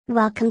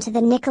Welcome to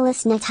the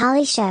Nickolas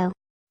Natali show.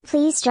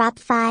 Please drop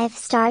 5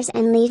 stars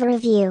and leave a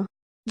review.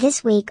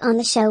 This week on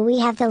the show we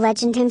have the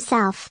legend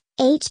himself,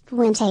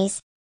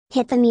 Puentes.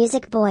 Hit the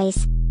music,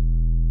 boys.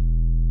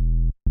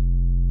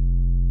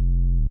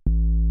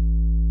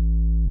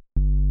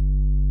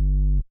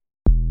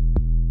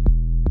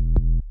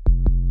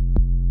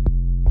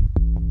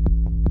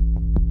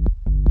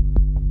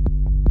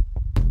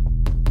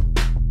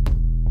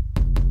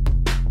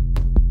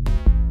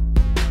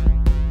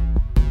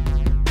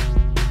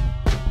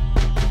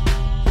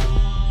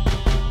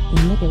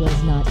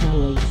 Nickolas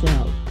Natali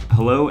show.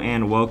 Hello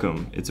and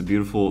welcome. It's a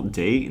beautiful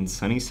day in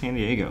sunny San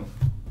Diego.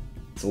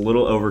 It's a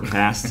little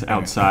overcast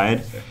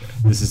outside.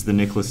 This is the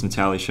Nickolas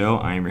Natali show.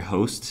 I am your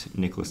host,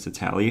 Nickolas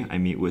Natali. I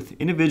meet with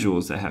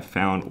individuals that have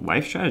found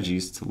life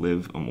strategies to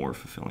live a more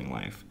fulfilling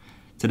life.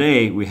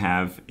 Today we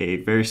have a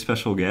very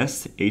special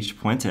guest,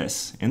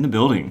 Puentes, in the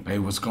building. Hey,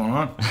 what's going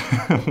on?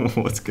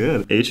 What's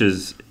good?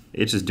 Has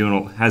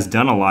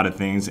done a lot of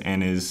things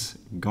and is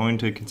going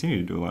to continue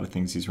to do a lot of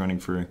things. He's running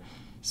for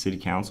City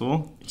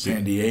Council.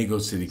 San Diego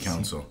City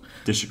Council.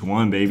 District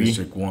 1, baby.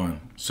 District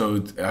 1. So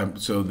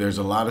there's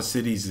a lot of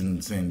cities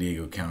in San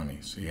Diego County.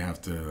 So you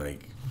have to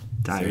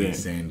dive say in.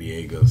 San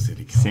Diego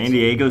City Council. San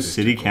Diego District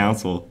City 1.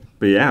 Council.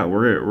 But yeah,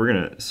 we're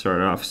going to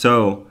start off.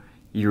 So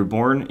you were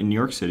born in New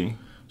York City.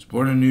 I was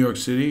born in New York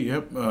City,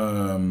 yep.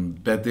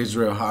 Beth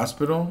Israel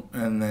Hospital,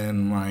 and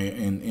then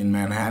in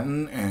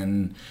Manhattan.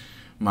 And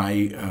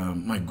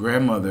my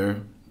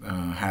grandmother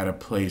had a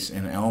place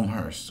in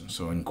Elmhurst,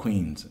 so in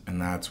Queens,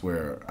 and that's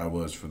where I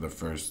was for the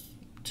first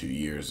 2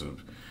 years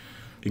of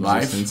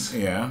Existence.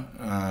 life. Yeah,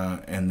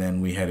 and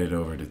then we headed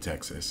over to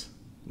Texas.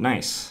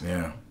 Nice.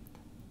 Yeah.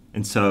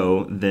 And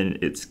so then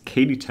it's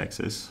Katy,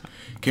 Texas.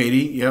 Katy,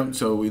 yep.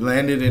 So we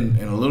landed in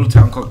a little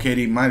town called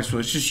Katy. Might as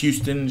well. It's just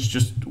Houston. It's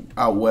just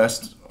out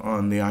west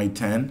on the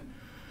I-10,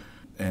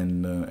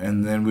 and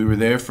then we were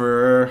there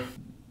for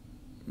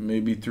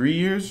maybe 3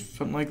 years,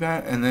 something like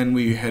that, and then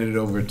we headed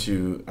over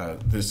to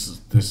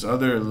this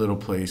other little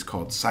place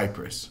called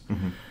Cypress,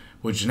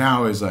 which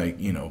now is a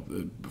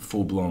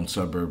full-blown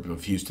suburb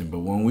of Houston. But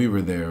when we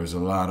were there, it was a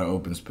lot of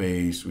open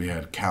space. We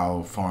had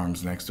cow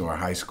farms next to our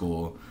high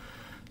school,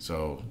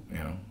 so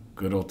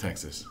good old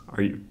Texas.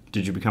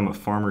 Did you become a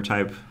farmer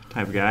type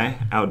guy,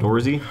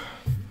 outdoorsy?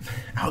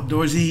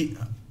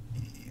 Outdoorsy.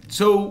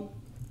 So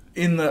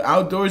in the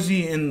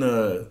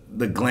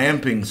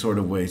glamping sort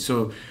of way.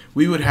 So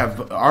we would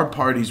have, our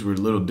parties were a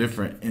little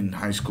different in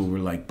high school. Were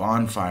like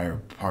bonfire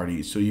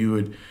parties. So you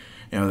would,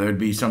 there'd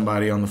be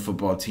somebody on the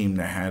football team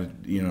that had,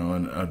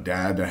 a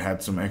dad that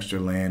had some extra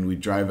land. We'd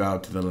drive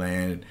out to the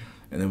land,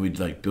 and then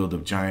we'd build a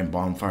giant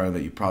bonfire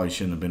that you probably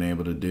shouldn't have been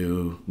able to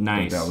do.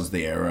 Nice. But that was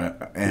the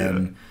era.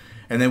 And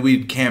then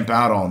we'd camp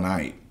out all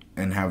night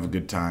and have a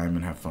good time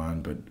and have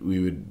fun. But we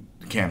would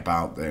camp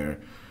out there.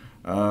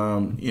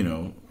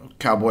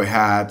 Cowboy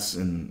hats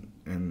and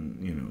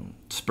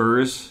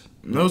Spurs?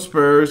 No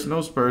Spurs.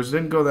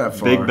 Didn't go that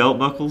far. Big belt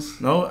buckles?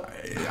 No,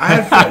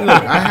 I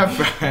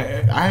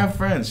have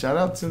friends. Shout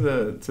out to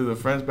the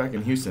friends back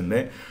in Houston.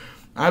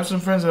 I have some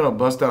friends that'll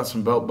bust out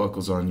some belt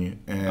buckles on you.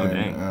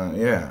 And,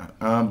 yeah.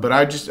 But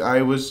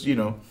I was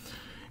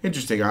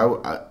interesting.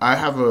 I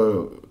have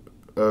a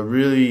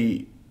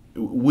really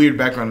weird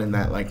background in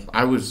that.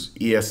 I was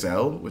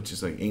ESL, which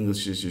is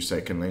English is your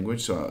second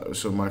language.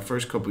 So my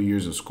first couple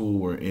years of school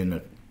were in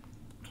a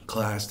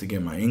class to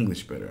get my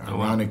English better. Oh,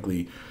 wow.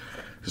 Ironically,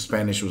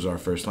 Spanish was our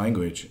first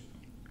language.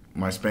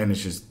 My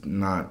Spanish is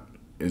not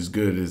as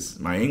good as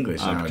my English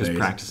nowadays. Because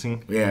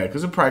practicing? Yeah,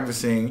 because of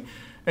practicing,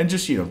 and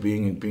just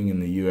being in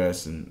the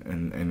U.S.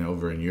 and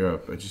over in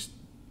Europe, I just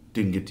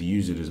didn't get to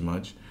use it as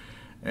much,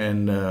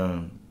 and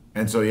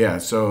so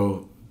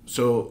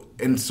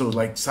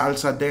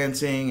salsa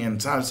dancing and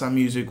salsa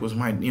music was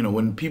my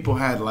when people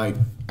had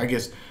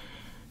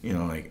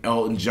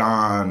Elton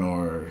John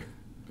or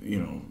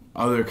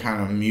other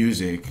kind of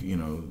music,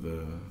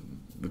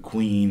 the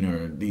Queen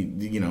or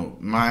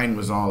mine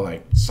was all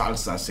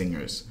salsa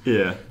singers.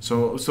 Yeah.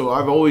 So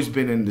I've always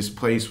been in this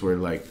place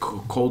where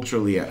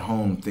culturally at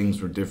home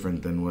things were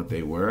different than what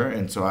they were,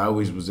 and so I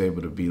always was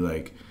able to be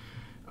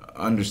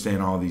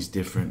understand all these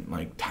different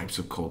types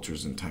of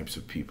cultures and types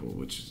of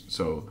people,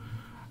 so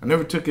I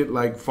never took it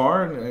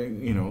far,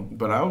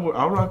 but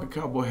I'll rock a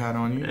cowboy hat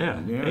on you.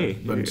 Yeah. Hey,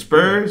 but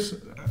Spurs,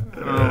 I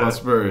don't know about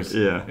Spurs.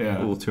 Yeah. A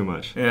little too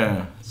much.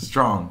 Yeah.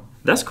 Strong.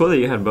 That's cool that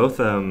you had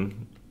both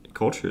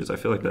cultures. I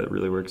feel like that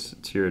really works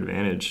to your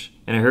advantage.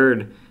 And I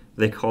heard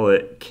they call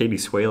it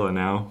Venezuela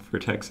now for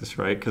Texas,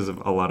 right? Because of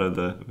a lot of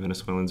the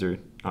Venezuelans are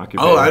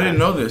occupied. Oh, I didn't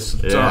know this.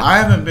 Yeah. So I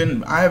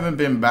haven't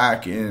been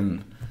back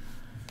in.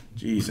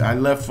 Geez, I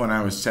left when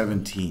I was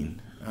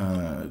 17.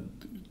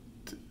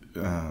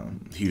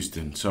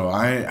 Houston, so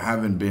I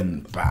haven't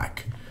been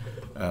back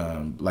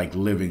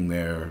living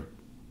there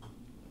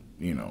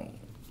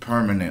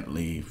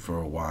permanently for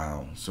a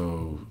while.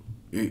 So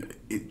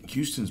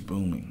Houston's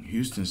booming.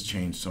 Houston's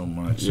changed so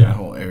much. Yeah. The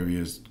whole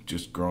area's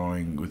just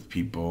growing with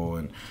people,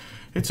 and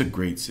it's a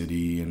great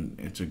city, and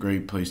it's a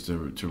great place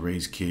to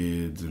raise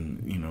kids,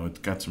 and it's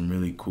got some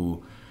really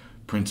cool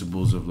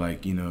principles of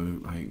like, you know,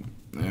 like,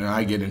 and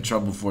I get in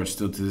trouble for it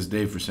still to this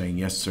day for saying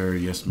yes sir,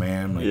 yes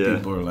ma'am. Like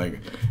people are like,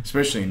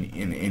 especially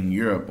in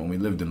Europe when we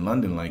lived in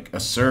London, like a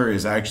sir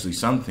is actually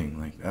something.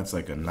 Like that's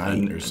like a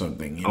knight or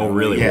something. You know? Oh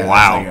really? Yeah,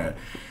 Wow.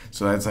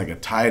 So that's like a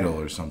title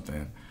or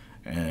something.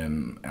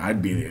 And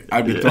I'd be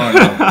throwing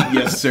out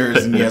yes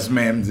sirs and yes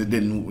ma'ams that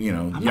didn't, you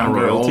know,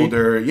 younger,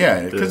 older.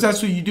 Yeah, because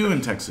that's what you do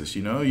in Texas,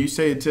 you know. You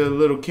say it to a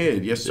little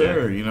kid, yes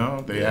sir, you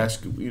know. They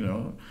ask, you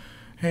know,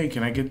 hey,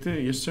 can I get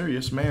this? Yes sir,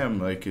 yes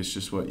ma'am. Like it's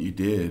just what you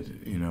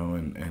did, you know,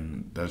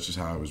 and that's just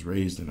how I was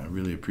raised, and I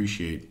really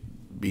appreciate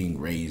being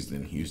raised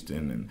in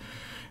Houston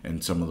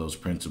and some of those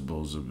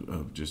principles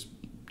of just,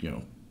 you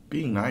know,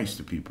 being nice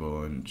to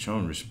people and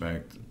showing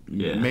respect.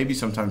 Yeah. Maybe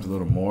sometimes a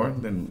little more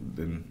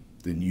than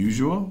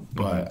usual,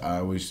 but I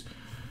always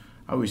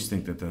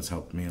think that that's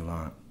helped me a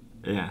lot.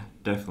 Yeah,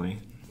 definitely.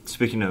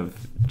 Speaking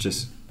of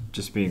just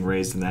being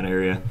raised in that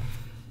area,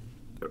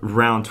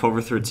 around 12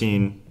 or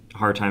 13,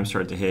 hard times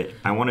start to hit.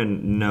 I want to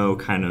know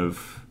kind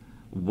of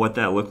what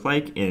that looked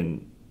like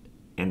and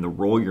the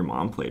role your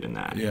mom played in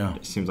that. Yeah,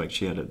 it seems like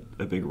she had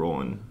a big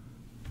role in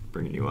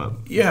bringing you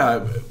up.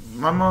 Yeah,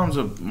 my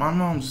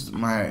mom's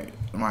my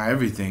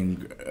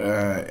everything.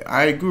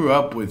 I grew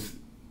up with,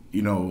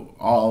 you know,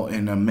 all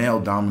in a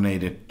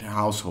male-dominated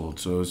household.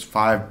 So it was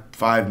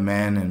five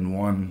men and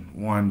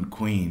one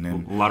queen.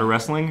 And a lot of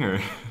wrestling,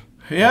 or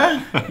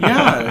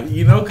yeah,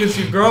 you know, because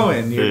you're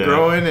growing, and you're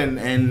learning,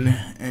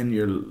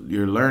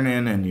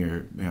 and you're,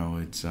 you know,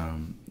 it's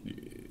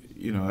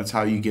you know, that's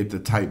how you get the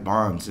tight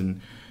bonds,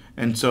 and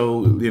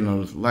so, you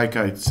know, like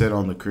I said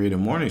on the Creative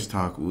Mornings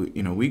talk,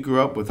 you know, we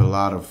grew up with a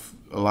lot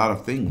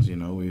of things. You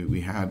know,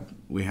 we had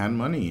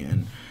money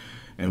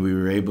and we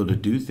were able to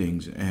do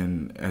things.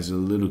 And as a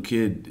little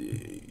kid,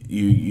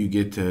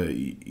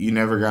 you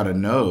never got to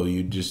know.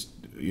 You just,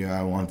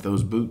 I want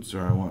those boots,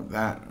 or I want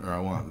that, or I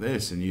want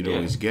this, and you'd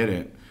always get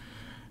it.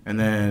 And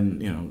then,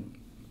 you know,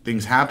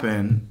 things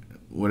happen,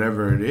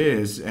 whatever it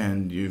is,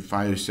 and you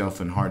find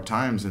yourself in hard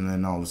times, and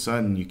then all of a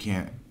sudden you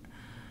can't.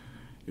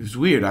 It was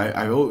weird.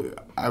 I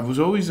was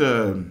always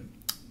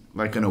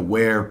like an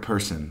aware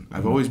person.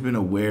 I've always been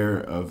aware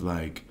of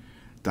like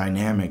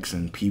dynamics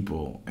and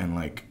people, and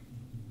like,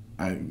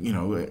 I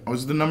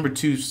was the number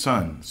 2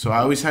 son, so I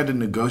always had to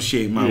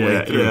negotiate my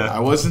way through. I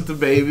wasn't the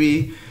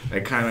baby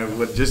that kind of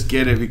would just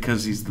get it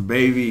because he's the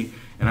baby,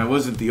 and I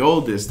wasn't the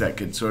oldest that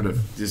could sort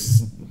of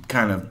just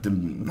kind of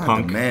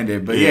not demand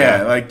it, but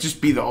like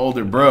just be the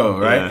older bro,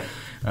 right?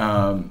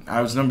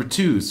 I was number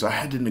 2, so I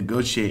had to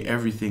negotiate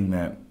everything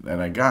that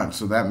I got.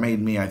 So that made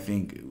me, I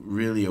think,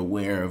 really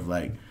aware of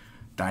like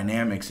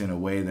dynamics in a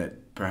way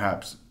that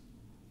perhaps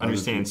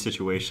understand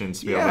situations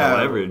to be able to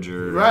leverage,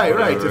 or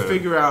right to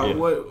figure out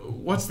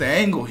what's the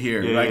angle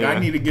here. I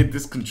need to get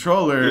this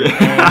controller,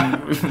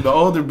 and the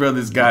older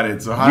brother's got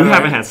it. So you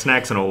haven't had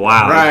snacks in a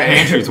while. Right, the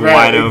pantry's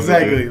wide open.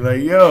 Exactly.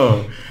 Like,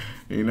 yo,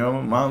 you know,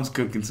 mom's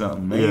cooking something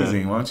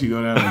amazing. Why don't you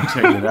go down and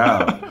check it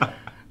out?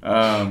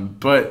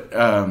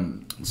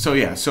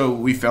 So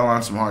we fell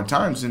on some hard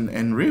times,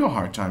 and real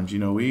hard times. You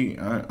know,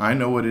 I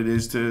know what it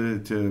is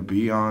to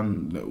be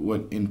on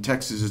what in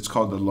Texas it's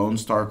called the Lone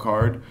Star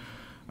card.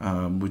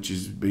 Which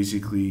is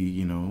basically,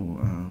 you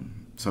know,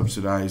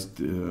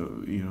 subsidized,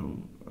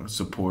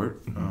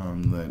 support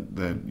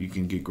that you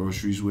can get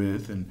groceries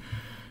with, and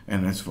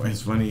it's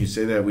funny you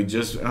say that. We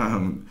just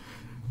to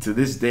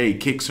this day,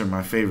 Kix are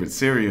my favorite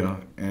cereal,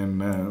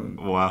 and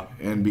wow,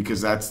 and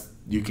because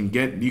you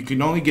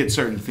can only get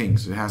certain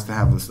things. It has to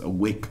have a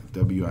WIC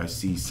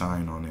WIC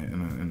sign on it,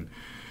 and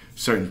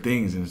certain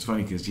things. And it's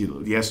funny because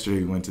yesterday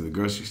we went to the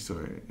grocery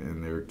store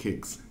and there were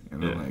Kix.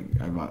 And I'm like,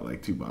 I bought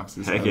like 2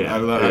 boxes. I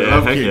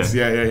love Kix.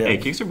 Yeah. Hey,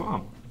 Kix are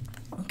bomb.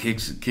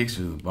 Kix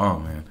are the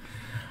bomb, man.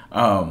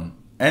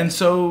 And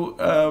so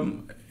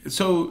it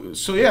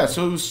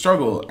was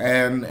struggle,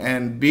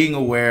 and being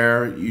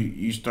aware,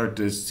 you start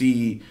to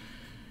see,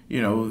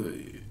 you know,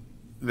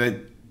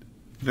 that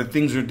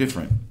things are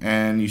different,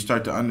 and you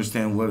start to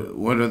understand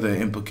what are the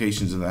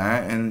implications of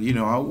that. And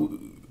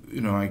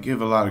I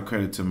give a lot of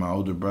credit to my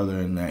older brother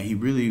in that he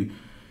really,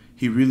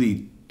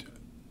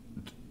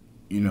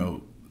 you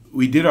know.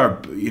 We did our,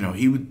 you know,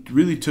 he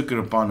really took it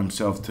upon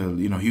himself to,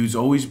 you know, he's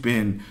always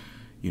been,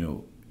 you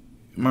know,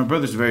 my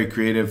brother's very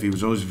creative.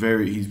 He's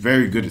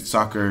very good at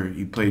soccer.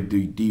 He played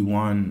the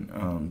D1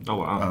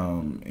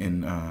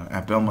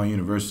 at Belmont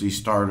University,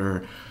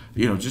 starter,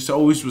 you know, just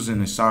always was in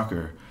his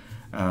soccer.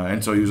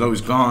 And so he was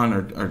always gone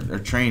or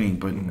training.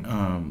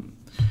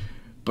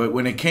 But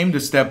when it came to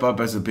step up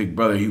as a big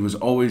brother, he was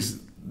always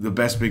the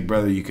best big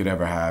brother you could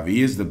ever have.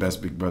 He is the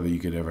best big brother you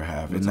could ever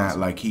have. That's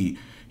awesome. Like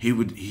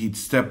he'd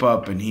step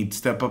up, and he'd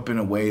step up in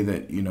a way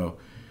that, you know,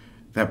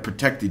 that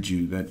protected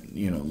you, that,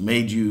 you know,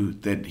 made you,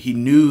 that he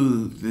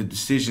knew the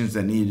decisions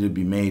that needed to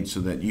be made so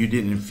that you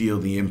didn't feel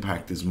the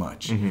impact as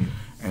much. Mm-hmm.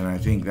 And I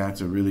think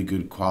that's a really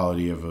good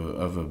quality of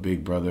a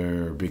big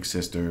brother or big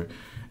sister.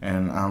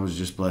 And I was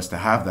just blessed to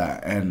have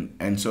that.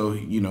 And so,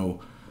 you know,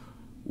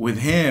 with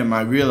him,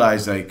 I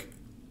realized, like,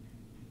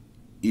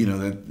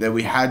 that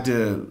we had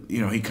to,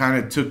 he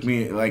kind of took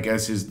me like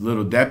as his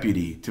little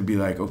deputy to be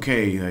like,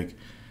 okay, like,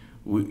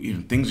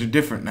 things are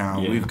different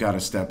now. Yeah. We've got to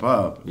step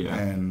up. Yeah.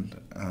 And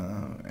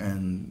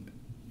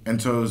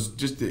so it was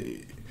just,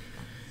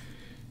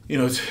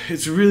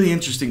 it's a really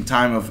interesting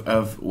time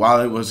of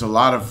while it was a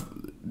lot of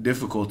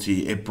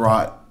difficulty, it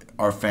brought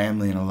our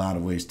family in a lot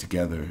of ways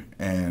together.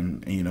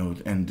 And,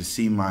 and to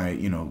see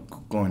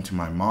going to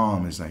my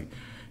mom is like,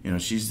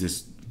 she's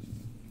this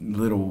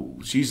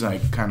she's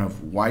like kind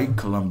of white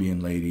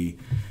Colombian lady,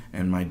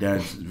 and my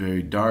dad's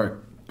very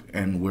dark,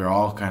 and we're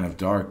all kind of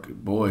dark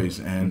boys.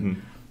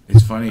 And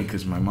it's funny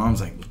because my mom's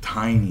like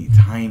tiny,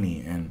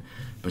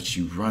 but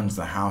she runs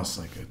the house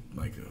like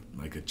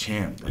a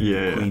champ, like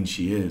the queen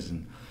she is.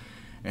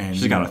 And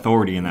she's got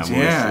authority in that voice.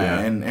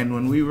 Yeah. And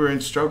when we were in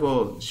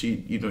struggle,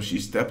 she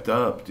stepped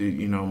up to,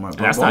 that's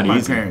both not my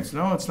easy. parents.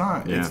 No, it's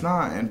not. Yeah. It's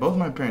not. And both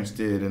my parents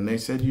did. And they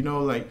said,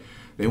 like,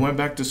 they went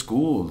back to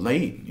school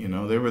late.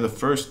 They were the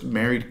first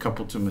married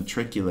couple to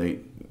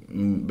matriculate,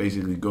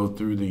 basically go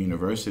through the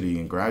university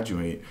and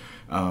graduate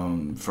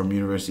from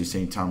University of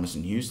St. Thomas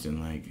in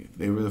Houston. Like,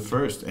 they were the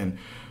first. And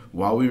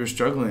while we were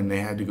struggling,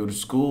 they had to go to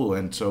school.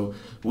 And so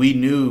we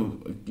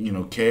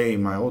knew, Kay,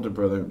 my older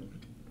brother,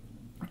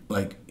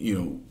 like,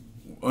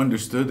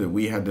 understood that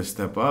we had to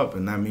step up,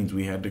 and that means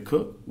we had to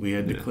cook, we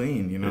had to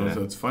clean,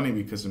 So it's funny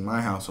because in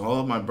my house,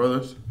 all of my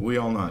brothers, we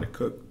all know how to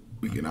cook.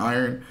 We can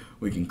iron,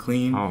 we can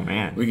clean. Oh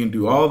man, we can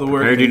do all the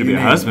work. Prepared you to be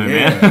a husband,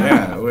 man.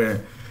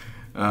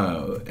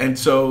 Yeah. And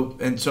so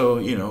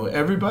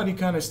everybody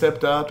kind of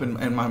stepped up,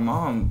 and my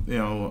mom,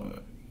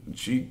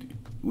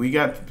 we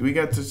got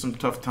to some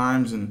tough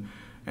times, and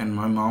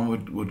my mom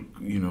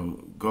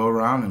would go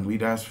around and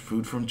we'd ask for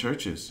food from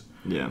churches.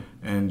 Yeah.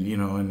 And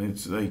and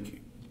it's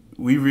like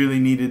we really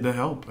needed the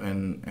help,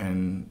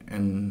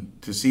 and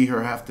to see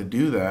her have to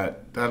do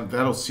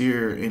that'll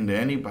sear into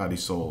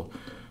anybody's soul.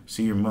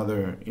 See your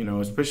mother,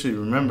 especially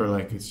remember,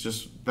 like,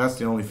 that's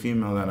the only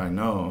female that I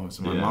know. It's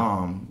my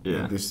mom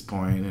at this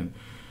point,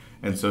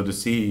 and so to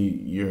see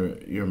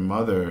your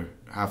mother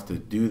have to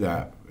do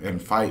that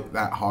and fight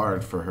that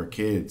hard for her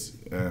kids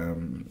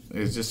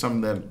is just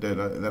something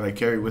that I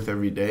carry with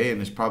every day, and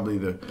it's probably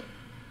the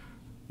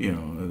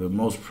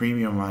most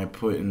premium I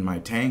put in my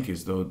tank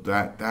is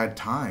that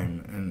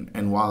time.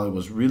 And while it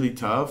was really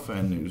tough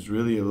and it was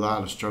really a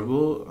lot of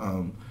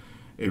struggle,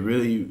 it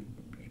really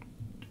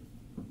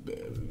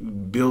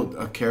built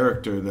a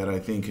character that I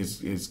think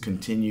is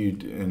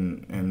continued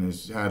and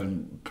has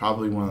had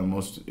probably one of the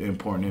most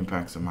important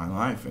impacts of my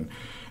life.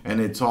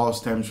 And it all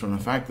stems from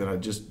the fact that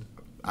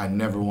I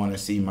never want to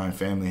see my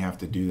family have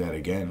to do that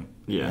again.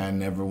 Yeah. I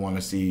never want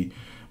to see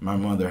my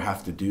mother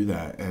have to do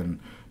that. And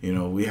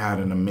we had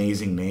an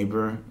amazing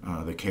neighbor,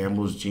 the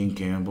Campbells, Gene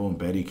Campbell and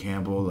Betty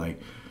Campbell. Like,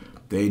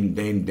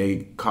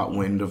 they caught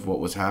wind of what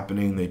was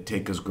happening. They'd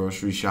take us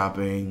grocery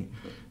shopping.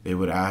 They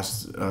would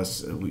ask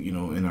us,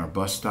 in our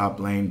bus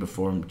stop lane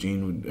before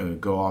Gene would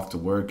go off to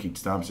work. He'd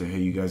stop and say, "Hey,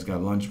 you guys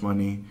got lunch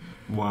money?"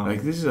 Wow.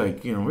 Like, this is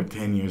like, we're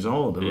 10 years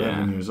old,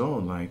 11 years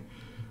old. Like,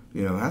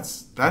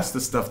 that's the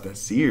stuff that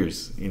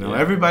sears.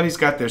 Everybody's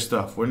got their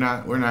stuff. We're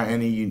not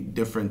any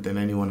different than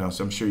anyone else.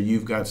 I'm sure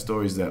you've got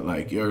stories that,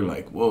 like, you're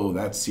like, whoa,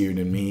 that's seared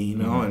in me,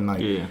 and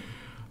like,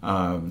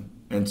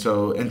 and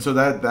so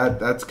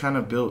that's kind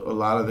of built a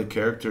lot of the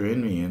character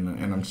in me,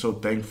 and I'm so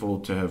thankful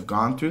to have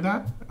gone through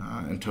that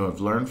and to have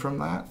learned from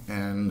that,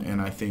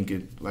 and I think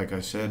it, like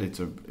I said, it's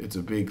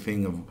a big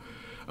thing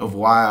of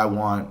why I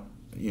want,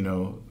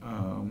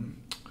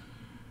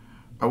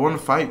 I want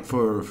to fight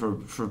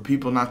for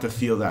people not to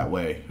feel that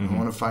way. I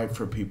want to fight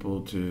for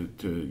people to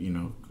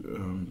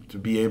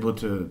be able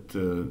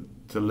to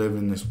live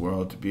in this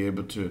world, to be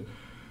able to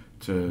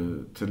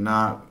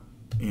not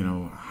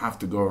have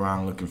to go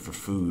around looking for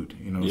food.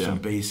 Some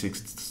basic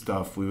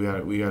stuff. We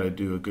got to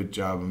do a good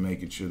job of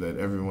making sure that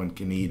everyone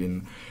can eat.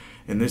 And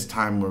in this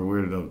time where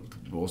we're the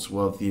most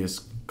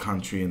wealthiest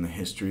country in the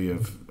history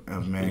of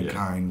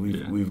mankind,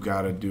 we've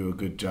got to do a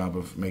good job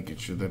of making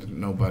sure that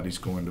nobody's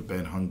going to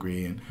bed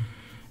hungry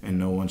and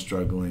no one's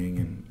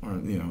struggling,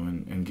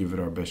 and give it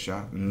our best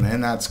shot.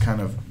 And that's kind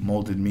of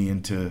molded me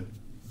into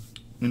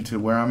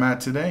where I'm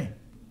at today.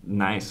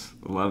 Nice.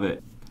 Love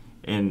it.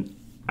 And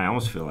I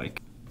almost feel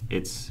like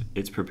it's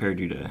prepared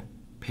you to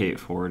pay it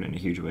forward in a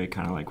huge way,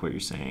 kind of like what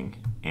you're saying.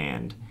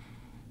 And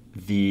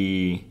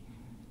the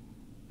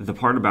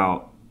part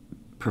about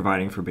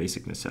providing for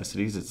basic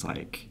necessities, it's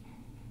like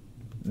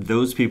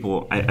those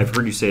people, I've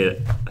heard you say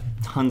it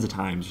tons of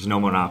times, there's no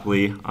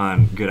monopoly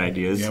on good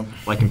ideas. Yep.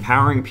 Like,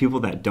 empowering people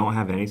that don't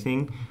have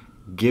anything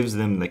gives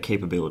them the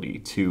capability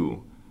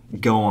to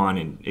go on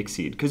and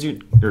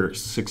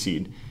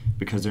succeed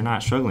because they're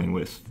not struggling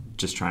with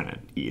just trying to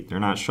eat. They're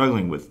not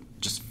struggling with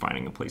just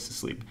finding a place to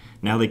sleep.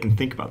 Now they can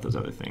think about those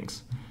other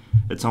things.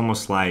 It's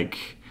almost like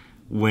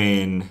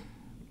when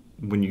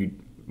you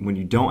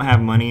don't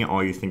have money,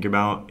 all you think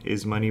about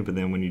is money, but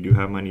then when you do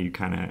have money, you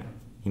kind of,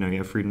 you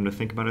have freedom to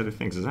think about other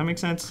things. Does that make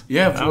sense?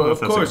 Yeah, of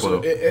course.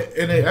 And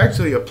it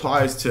actually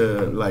applies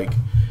to, like,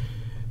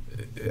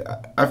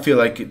 I feel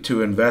like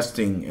to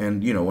investing,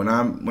 and when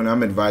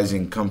I'm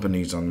advising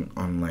companies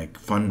on like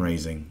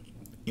fundraising,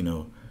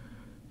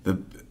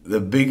 the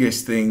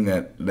biggest thing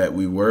that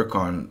we work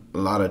on a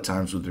lot of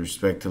times with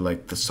respect to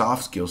like the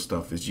soft skill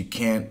stuff is you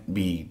can't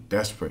be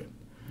desperate.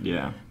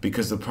 Yeah.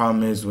 Because the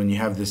problem is when you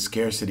have this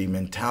scarcity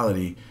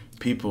mentality,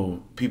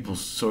 people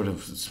sort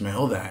of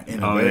smell that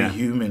in a very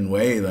human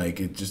way, like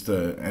it's just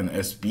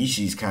a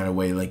species kind of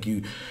way. Like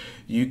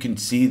you can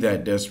see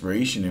that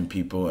desperation in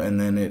people,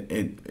 and then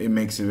it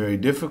makes it very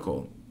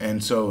difficult.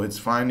 And so it's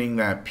finding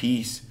that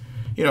peace.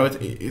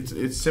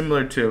 It's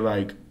similar to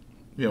like,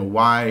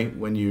 why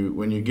when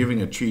you're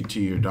giving a treat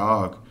to your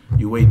dog,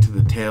 you wait to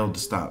the tail to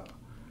stop.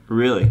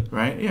 Really?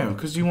 Right? Yeah,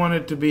 because you want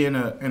it to be in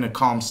a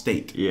calm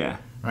state. Yeah.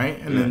 Right?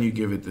 And then you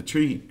give it the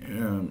treat.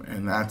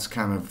 And that's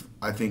kind of,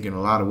 I think in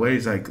a lot of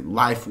ways, like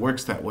life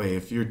works that way.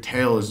 If your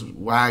tail is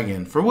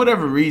wagging, for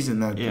whatever reason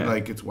that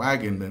like it's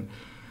wagging, then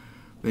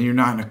you're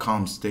not in a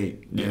calm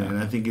state. Yeah. And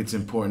I think it's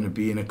important to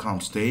be in a calm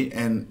state.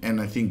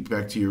 And I think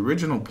back to your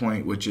original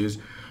point, which is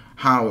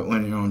how,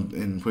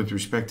 and with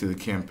respect to the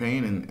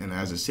campaign and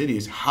as a city,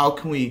 is how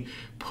can we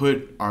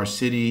put our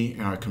city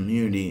and our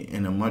community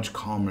in a much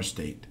calmer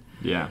state?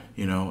 Yeah.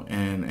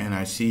 And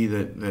I see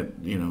that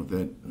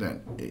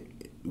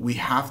we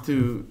have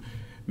to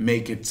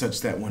make it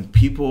such that when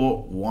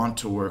people want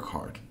to work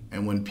hard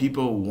and when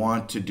people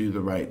want to do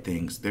the right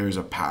things, there's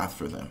a path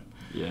for them.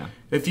 Yeah.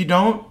 If you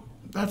don't,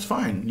 that's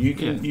fine. You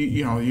can,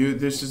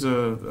 this is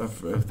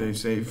if they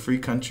say free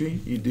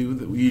country, you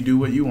do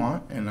what you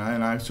want, and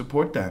I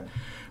support that.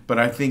 But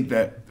I think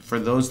that for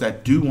those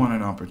that do want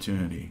an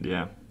opportunity,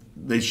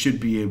 they should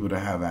be able to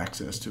have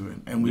access to it,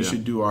 and we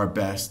should do our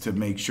best to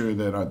make sure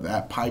that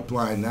that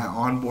pipeline, that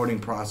onboarding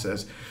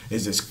process,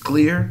 is as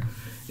clear.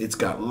 It's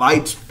got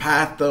lights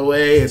pathed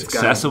away. It's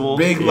accessible.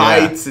 Got big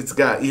lights. It's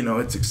got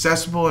it's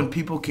accessible, and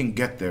people can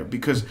get there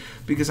because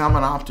I'm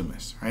an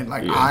optimist, right?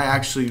 Like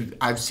I've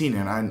seen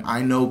it.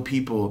 I know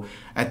people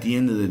at the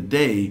end of the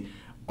day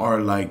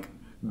are like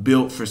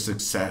built for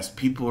success.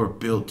 People are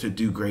built to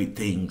do great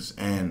things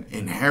and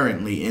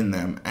inherently in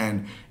them.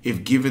 And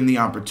if given the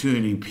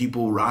opportunity,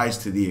 people rise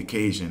to the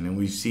occasion, and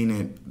we've seen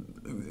it,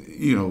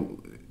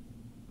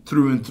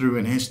 through and through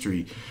in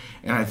history.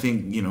 And I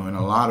think, in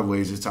a lot of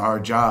ways, it's our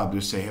job to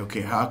say,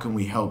 okay, how can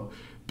we help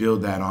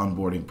build that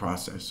onboarding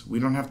process? We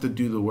don't have to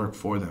do the work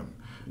for them,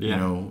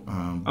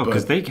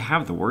 because they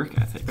have the work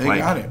ethic. They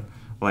got it.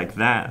 Like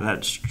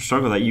that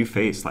struggle that you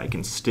face, like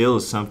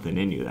instills something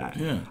in you that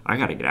I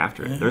got to get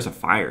after it. There's a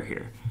fire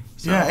here.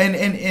 So. Yeah,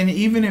 and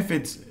even if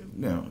it's,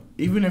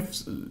 even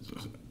if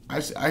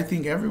I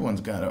think everyone's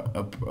got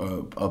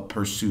a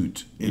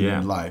pursuit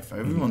in life.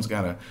 Everyone's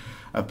got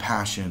a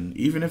passion,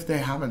 even if they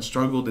haven't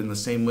struggled in the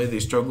same way. They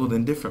struggled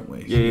in different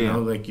ways.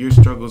 Like your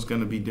struggle is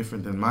going to be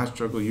different than my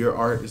struggle. Your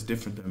art is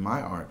different than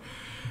my art.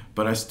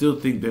 But I still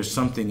think there's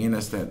something in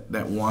us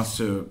that wants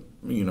to,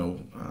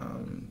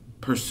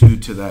 pursue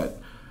to that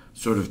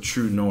sort of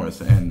true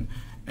north. And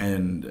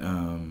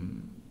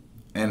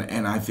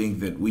I think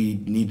that we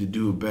need to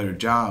do a better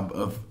job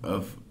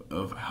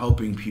of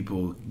helping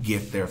people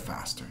get there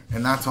faster.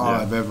 And that's all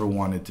I've ever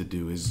wanted to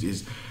do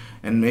is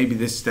and maybe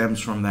this stems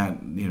from that,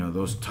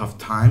 those tough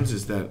times,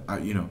 is that,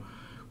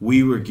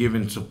 we were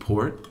given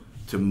support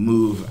to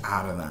move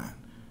out of that,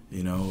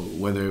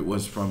 whether it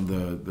was from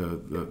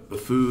the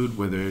food,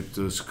 whether it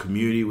was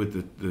community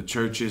with the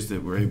churches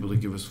that were able to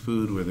give us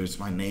food, whether it's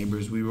my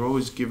neighbors, we were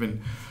always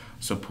given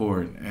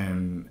support.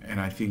 And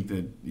I think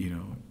that,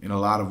 in a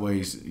lot of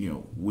ways,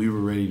 we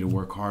were ready to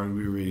work hard.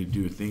 We were ready to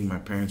do a thing. My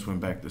parents went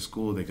back to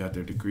school. They got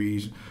their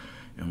degrees.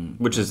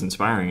 Which is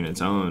inspiring in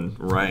its own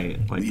right.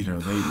 Like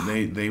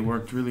they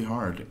worked really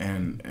hard,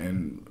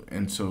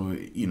 and so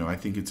I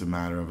think it's a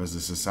matter of, as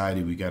a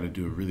society, we got to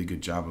do a really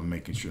good job of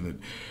making sure that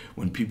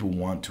when people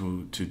want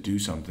to do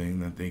something,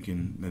 that they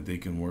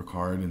can work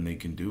hard and they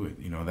can do it.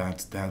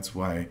 That's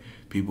why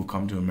people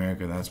come to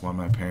America. That's why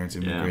my parents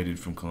immigrated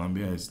from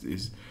Colombia.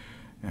 Is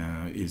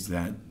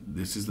that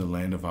this is the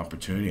land of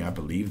opportunity. I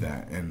believe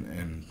that,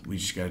 and we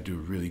just got to do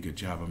a really good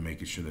job of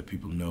making sure that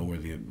people know where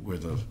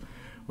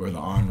the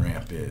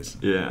on-ramp is.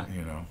 Yeah.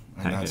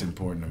 And that's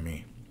important to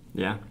me.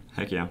 Yeah,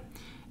 heck yeah.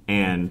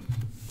 And,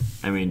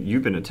 I mean,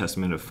 you've been a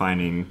testament of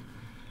finding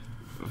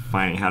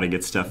how to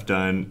get stuff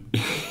done.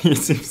 It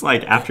seems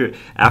like after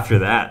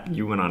that,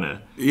 you went on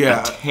a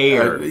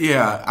tear.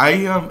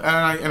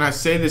 I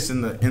say this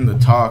in the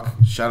talk.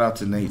 Shout out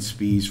to Nate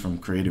Spees from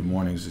Creative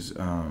Mornings.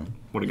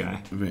 What a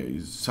guy.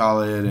 Very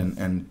solid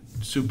and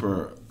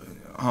super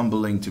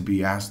humbling to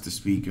be asked to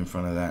speak in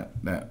front of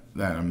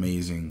that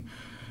amazing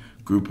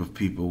group of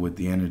people with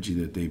the energy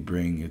that they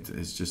bring.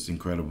 It's just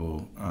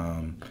incredible.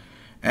 I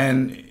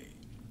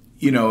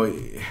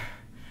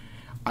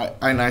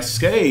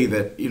say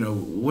that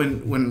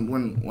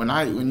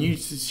when you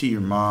see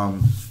your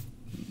mom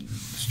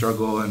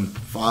struggle and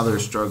father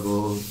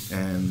struggle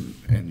and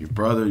your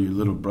brother, your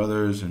little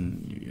brothers,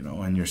 and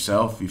and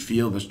yourself. You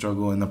feel the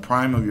struggle in the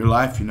prime of your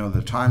life.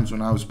 The times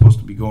when I was supposed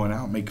to be going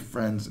out making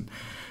friends and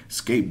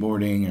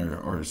skateboarding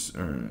or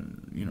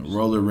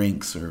roller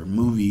rinks or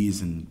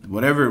movies and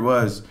whatever it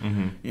was.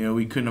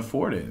 We couldn't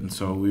afford it, and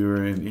so we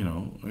were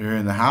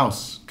in the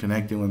house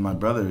connecting with my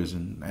brothers,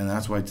 and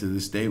that's why to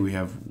this day we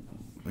have,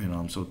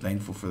 I'm so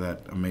thankful for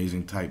that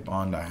amazing tight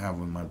bond I have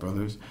with my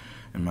brothers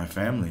and my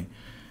family,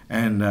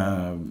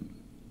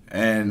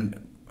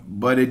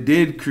 but it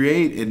did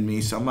create in me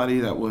somebody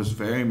that was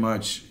very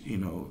much,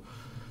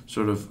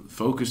 sort of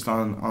focused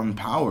on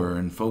power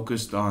and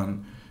focused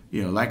on,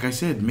 like I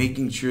said,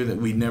 making sure that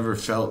we never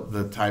felt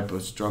the type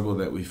of struggle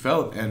that we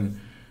felt. And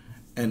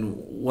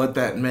what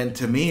that meant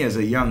to me as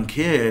a young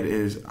kid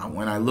is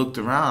when I looked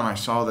around, I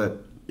saw that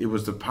it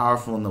was the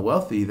powerful and the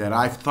wealthy that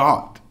I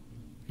thought,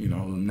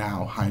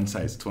 now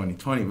hindsight's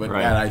 20/20, but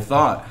right. that I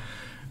thought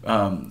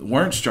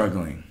weren't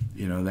struggling.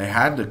 They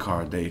had the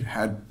car, they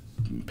had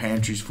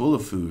pantries full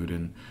of food,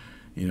 and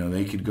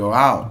they could go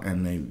out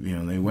and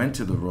they went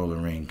to the roller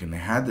rink and they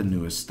had the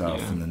newest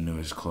stuff and the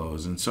newest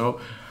clothes. And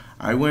so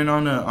I went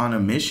on a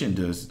mission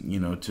to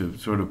to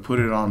sort of put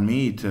it on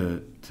me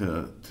to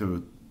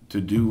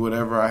do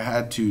whatever I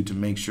had to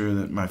make sure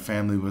that my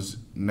family was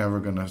never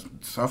gonna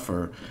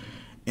suffer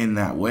in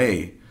that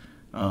way.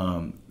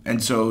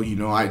 And so,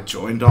 I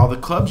joined all the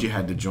clubs you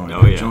had to join.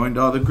 I joined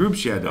all the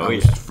groups you had to. I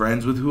was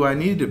friends with who I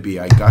needed to be.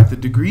 I got the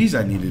degrees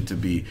I needed to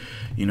be.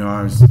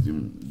 I was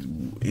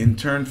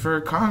intern for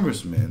a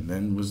congressman,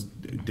 then was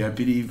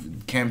deputy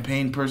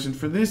campaign person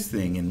for this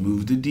thing, and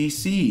moved to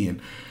D.C. and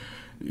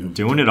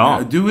doing it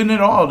all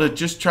to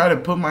just try to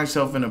put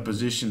myself in a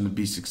position to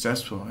be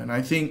successful. And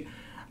I think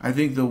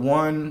the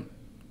one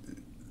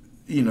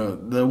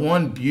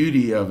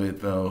beauty of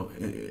it, though,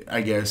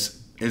 I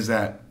guess, is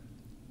that.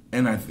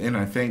 And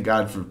I thank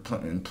God for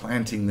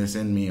planting this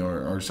in me,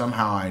 or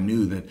somehow I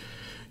knew that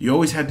you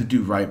always had to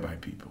do right by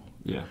people.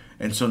 Yeah.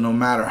 And so no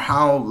matter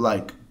how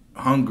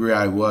hungry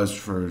I was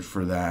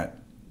for that,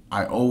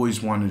 I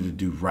always wanted to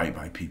do right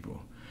by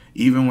people.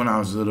 Even when I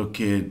was a little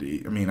kid,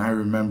 I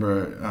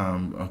remember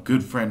a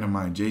good friend of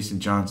mine, Jason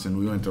Johnson.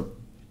 We went to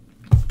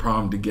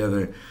prom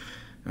together.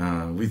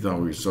 We thought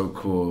we were so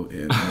cool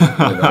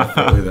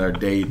with our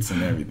dates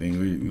and everything.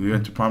 We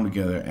went to prom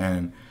together,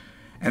 and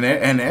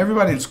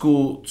everybody in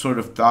school sort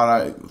of thought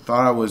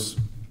I was,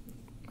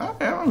 I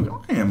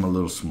am a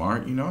little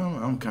smart,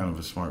 I'm kind of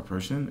a smart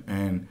person.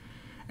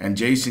 And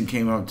Jason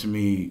came up to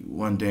me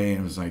one day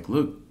and was like,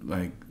 look,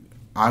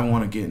 I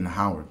want to get into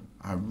Howard.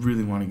 I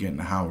really want to get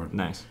into Howard.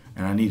 Nice.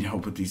 And I need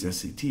help with these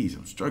SATs.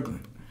 I'm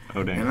struggling.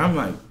 Oh, dang. And I'm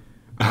like,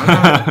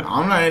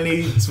 I'm not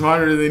any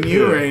smarter than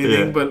you or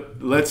anything,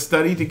 but let's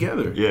study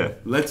together. Yeah.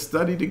 Let's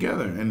study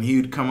together. And he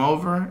would come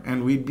over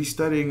and we'd be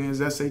studying his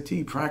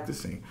SAT,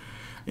 practicing.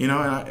 And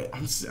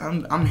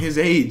I'm his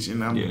age,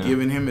 and I'm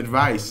giving him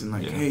advice and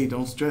hey,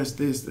 don't stress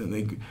this.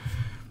 And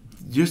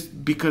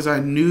just because I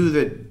knew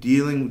that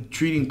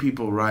treating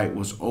people right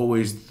was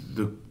always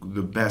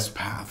the best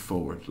path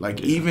forward.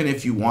 Even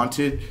if you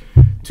wanted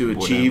to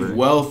achieve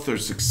wealth or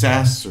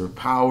success or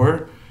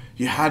power,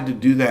 you had to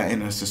do that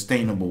in a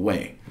sustainable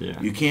way. Yeah.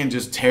 You can't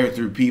just tear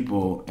through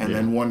people and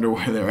then wonder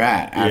where they're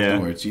at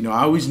afterwards.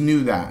 I always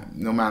knew that.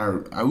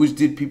 I always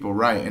did people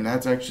right, and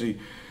that's actually.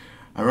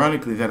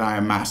 Ironically, that I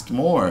amassed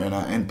more,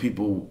 and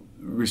people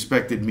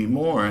respected me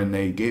more, and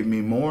they gave me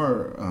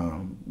more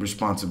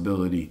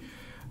responsibility,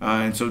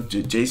 and so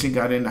Jason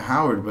got into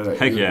Howard. But it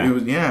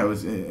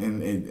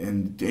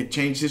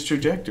changed his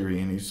trajectory,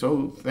 and he's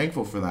so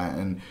thankful for that.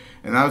 And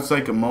that was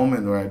a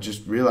moment where I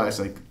just realized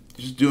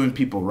just doing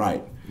people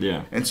right.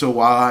 Yeah. And so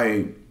while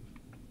I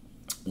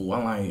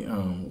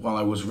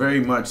was very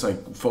much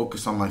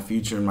focused on my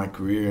future and my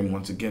career, and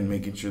once again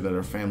making sure that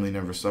our family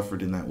never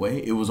suffered in that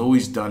way, it was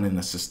always done in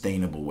a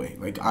sustainable way.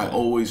 I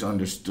always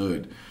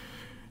understood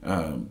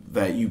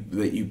that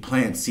you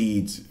plant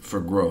seeds for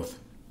growth.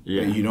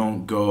 Yeah. That you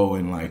don't go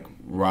and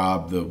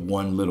rob the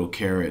one little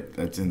carrot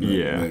that's in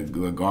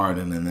the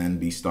garden and then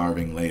be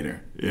starving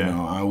later.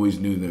 Yeah. I always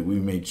knew that we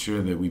made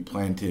sure that we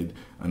planted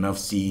enough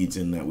seeds,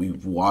 and that we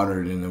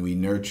watered, and that we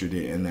nurtured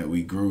it, and that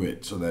we grew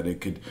it so that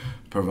it could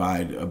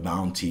provide a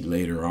bounty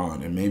later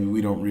on. And maybe we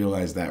don't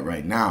realize that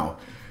right now,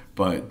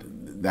 but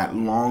that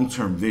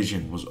long-term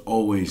vision was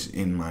always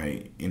in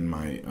my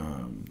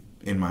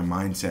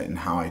mindset, and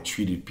how I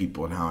treated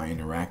people and how I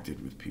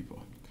interacted with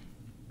people.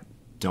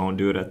 Don't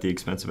do it at the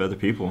expense of other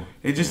people.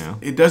 It just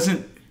it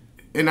doesn't.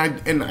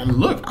 And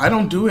look, I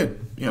don't do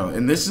it.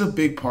 And this is a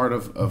big part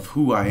of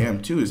who I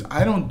am too. Is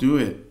I don't do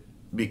it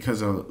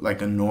because of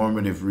a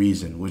normative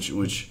reason, which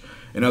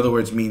in other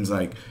words means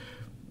I'll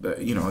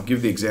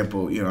give the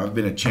example. I've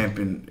been a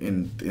champion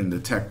in the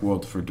tech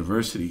world for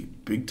diversity,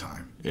 big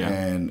time. Yeah.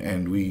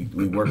 And we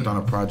worked on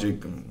a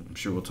project. I'm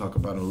sure we'll talk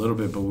about it a little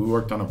bit, but we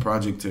worked on a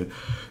project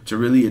to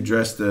really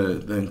address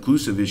the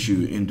inclusive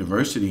issue in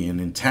diversity and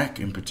in tech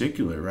in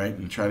particular, right?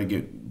 And try to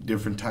get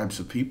different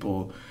types of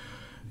people,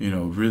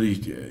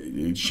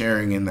 really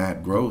sharing in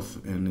that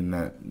growth and in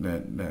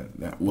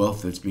that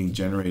wealth that's being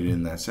generated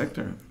in that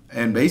sector.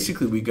 And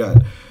basically we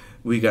got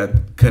we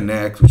got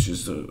Connect, which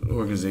is the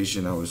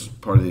organization I was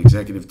part of the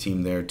executive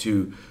team there,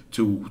 to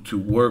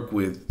work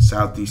with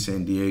Southeast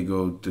San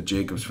Diego, the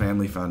Jacobs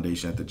Family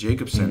Foundation at the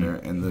Jacobs Center,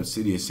 and the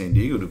city of San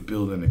Diego to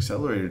build an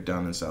accelerator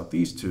down in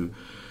Southeast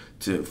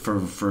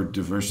for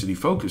diversity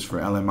focus for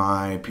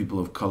LMI, people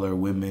of color,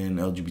 women,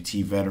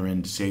 LGBT,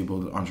 veteran,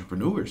 disabled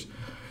entrepreneurs.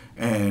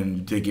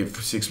 And they get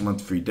 6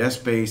 months free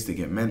desk space, they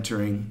get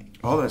mentoring,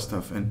 all that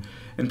stuff. And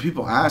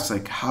people ask,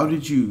 like, how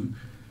did you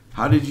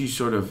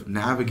sort of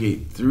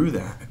navigate through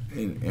that?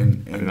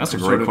 And I mean, that's a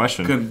great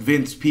question.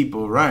 Convince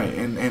people, right?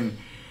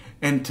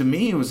 And to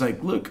me, it was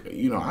like, look,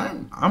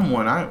 I'm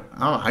one.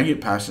 I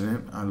get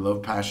passionate. I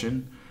love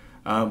passion,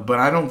 but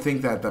I don't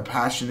think that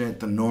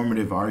the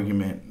normative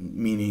argument,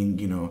 meaning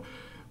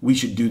we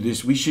should do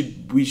this. We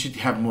should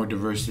have more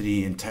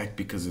diversity in tech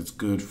because it's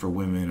good for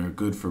women or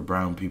good for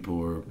brown people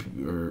or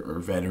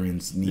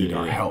veterans need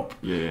our help.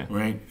 Yeah.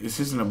 Right? This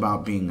isn't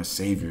about being a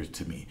savior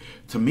to me.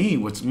 To me,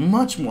 what's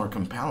much more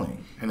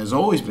compelling and has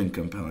always been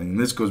compelling, and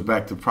this goes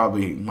back to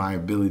probably my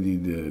ability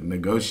to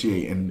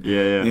negotiate and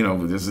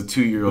there's a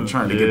 2-year-old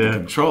trying to get the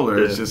controller.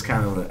 It's just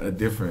kind of a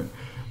different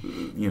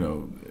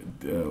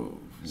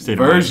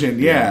version.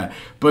 Yeah.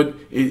 But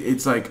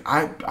it's like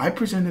I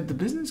presented the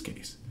business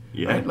case.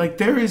 Yeah. Right? Like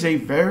there is a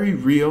very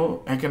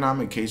real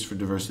economic case for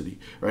diversity,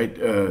 right?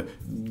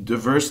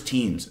 Diverse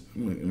teams,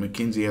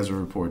 McKinsey has a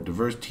report,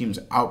 diverse teams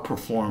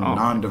outperform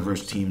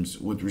non-diverse teams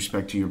with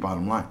respect to your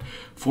bottom line.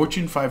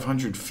 Fortune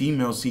 500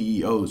 female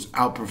CEOs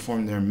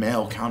outperform their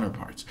male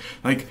counterparts.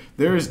 Like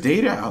there is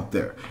data out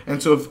there.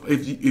 And so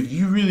if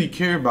you really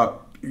care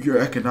about your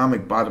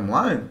economic bottom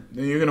line,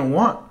 then you're going to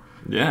want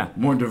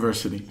more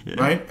diversity,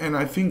 right? And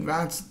I think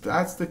that's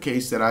the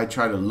case that I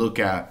try to look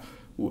at.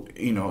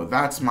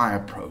 That's my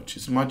approach.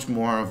 It's much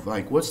more of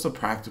like, what's the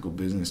practical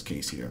business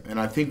case here? And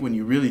I think when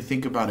you really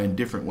think about it in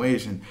different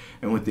ways and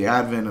with the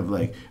advent of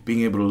like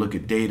being able to look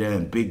at data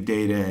and big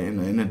data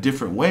in a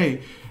different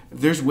way,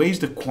 there's ways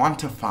to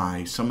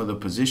quantify some of the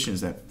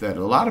positions that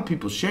a lot of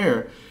people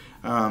share.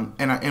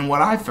 And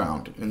what I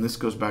found, and this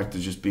goes back to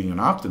just being an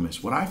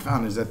optimist, what I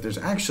found is that there's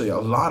actually a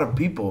lot of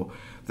people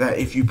that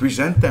if you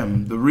present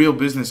them the real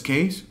business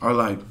case are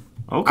like,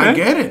 okay, I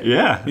get it.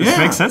 Yeah, this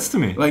makes sense to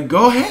me. Like,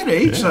 go ahead,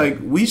 H. Yeah. Like,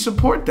 we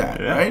support that,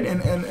 right?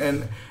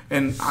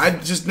 And I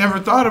just never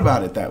thought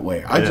about it that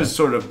way. I just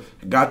sort of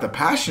got the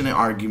passionate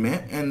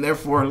argument, and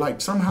therefore, like,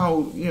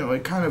 somehow,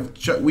 it kind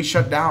of we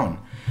shut down,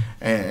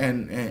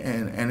 and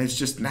it's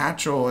just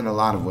natural in a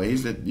lot of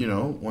ways that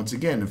once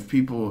again, if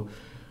people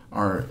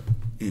are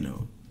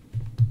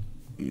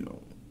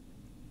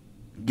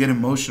get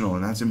emotional,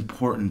 and that's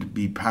important to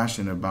be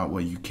passionate about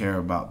what you care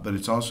about, but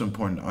it's also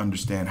important to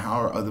understand how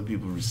are other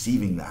people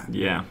receiving that,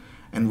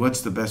 and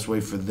what's the best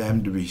way for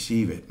them to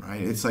receive it, right?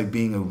 It's like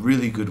being a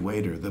really good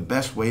waiter. The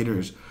best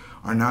waiters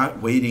are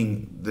not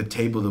waiting the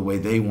table the way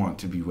they want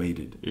to be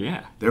waited.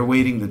 They're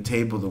waiting the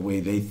table the way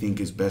they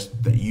think is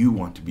best that you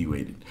want to be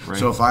waited. Right.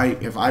 So if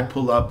I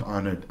pull up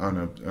on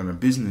a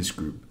business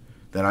group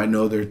that I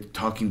know they're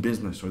talking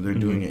business or they're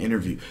doing an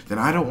interview, then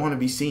I don't want to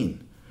be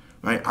seen.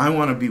 Right, I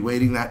want to be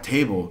waiting that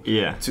table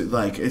to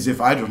like as if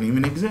I don't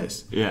even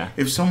exist.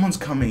 If someone's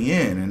coming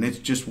in and it's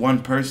just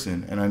one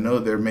person, and I know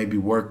they're maybe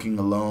working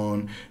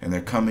alone and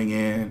they're coming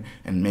in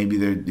and maybe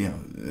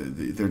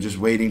they're just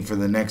waiting for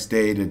the next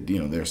day to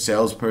they're a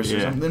salesperson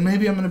or something, then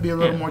maybe I'm going to be a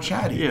little more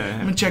chatty.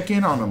 I'm going to check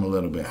in on them a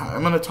little bit.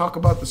 I'm going to talk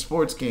about the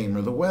sports game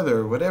or the weather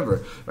or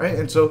whatever. Right,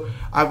 and so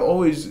I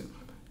always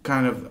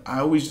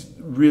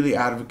really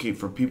advocate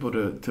for people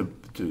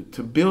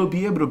to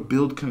be able to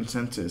build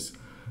consensus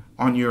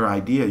on your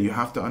idea. You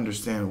have to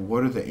understand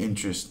what are the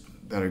interests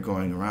that are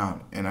going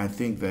around. And I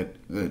think that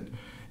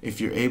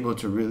if you're able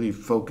to really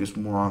focus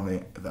more on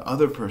the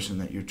other person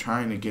that you're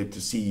trying to get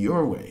to see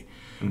your way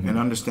and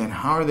understand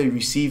how are they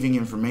receiving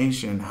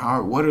information,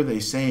 what are they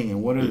saying,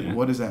 and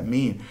what does that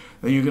mean,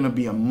 then you're going to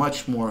be a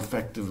much more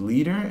effective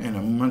leader and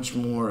a much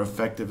more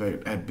effective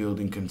at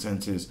building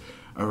consensus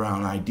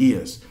around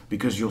ideas,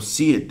 because you'll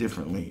see it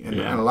differently. And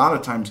a lot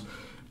of times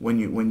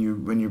when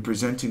you're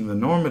presenting the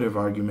normative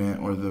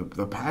argument or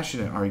the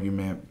passionate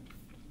argument,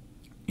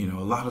 a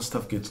lot of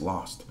stuff gets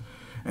lost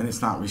and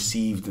it's not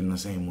received in the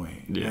same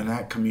way. And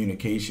that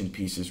communication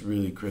piece is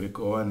really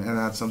critical, and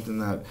that's something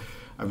that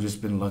I've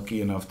just been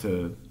lucky enough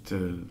to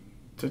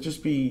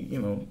just be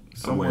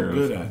somewhat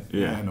good at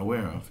and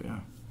aware of.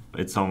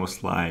 It's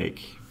almost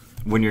like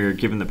when you're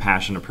given the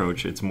passion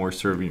approach, it's more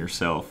serving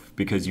yourself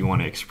because you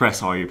want to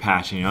express all your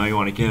passion, you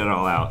want to get it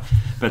all out.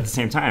 But at the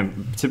same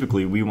time,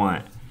 typically we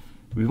want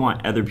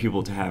other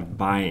people to have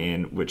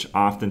buy-in, which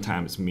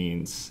oftentimes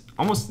means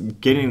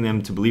almost getting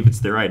them to believe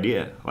it's their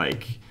idea.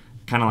 Like,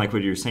 kind of like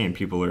what you're saying,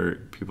 people are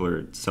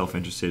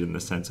self-interested in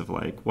the sense of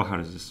like, well, what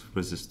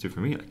does this do for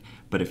me? Like,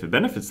 but if it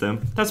benefits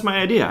them, that's my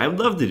idea. I would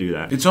love to do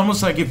that. It's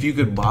almost like if you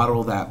could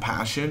bottle that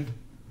passion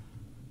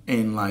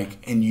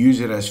and use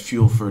it as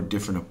fuel for a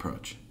different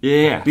approach.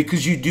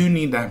 Because you do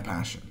need that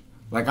passion.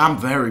 Like, I'm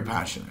very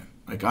passionate.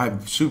 Like, I'm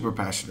a super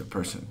passionate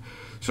person.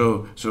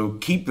 So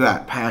keep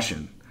that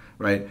passion.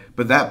 Right,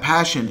 but that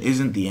passion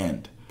isn't the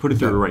end. Put it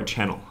through the right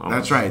channel. Almost.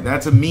 That's right.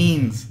 That's a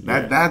means.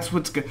 That's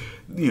what's good.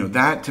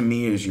 That to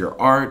me is your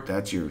art.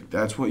 That's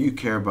what you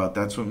care about.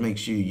 That's what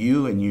makes you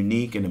you and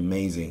unique and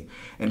amazing.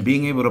 And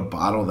being able to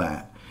bottle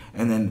that,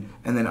 and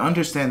then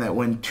understand that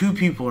when two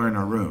people are in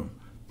a room,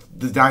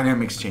 the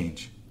dynamics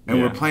change,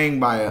 and we're playing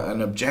by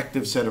an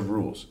objective set of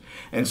rules.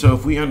 And so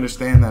if we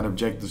understand that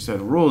objective set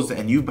of rules,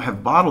 and you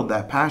have bottled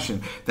that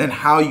passion, then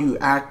how you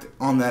act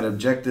on that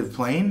objective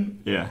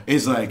plane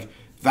is like.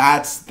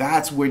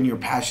 That's when your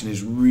passion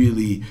is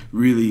really,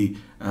 really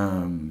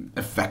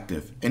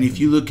effective. And if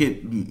you look at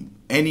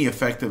any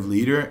effective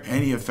leader,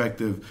 any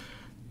effective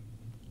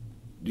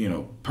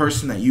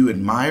person that you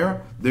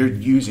admire, they're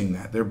using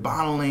that. They're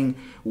bottling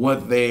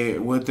what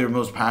they're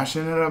most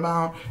passionate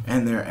about,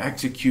 and they're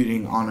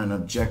executing on an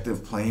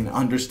objective plane,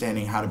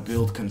 understanding how to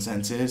build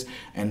consensus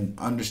and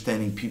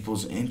understanding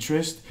people's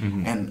interest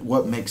and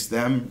what makes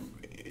them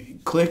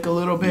click a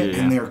little bit,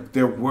 and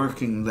they're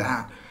working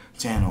that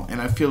channel. And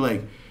I feel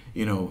like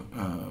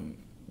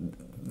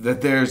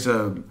that there's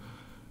a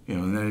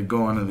and then I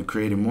go on to the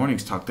Creative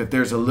Mornings talk, that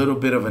there's a little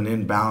bit of an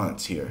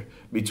imbalance here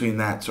between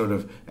that sort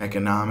of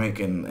economic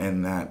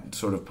and that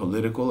sort of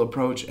political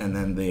approach, and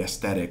then the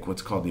aesthetic,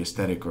 what's called the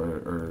aesthetic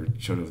or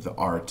sort of the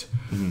art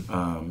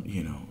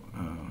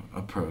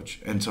approach.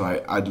 And so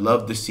I'd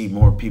love to see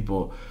more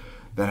people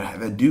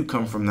that do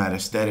come from that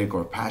aesthetic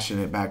or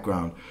passionate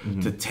background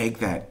to take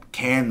that,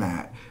 can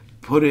that,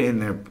 put it in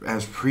there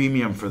as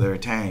premium for their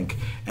tank,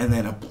 and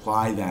then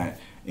apply that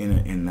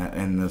in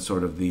the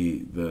sort of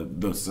the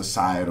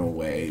societal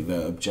way,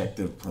 the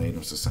objective plane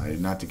of society.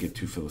 Not to get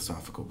too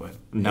philosophical, but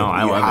you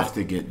have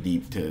to get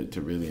deep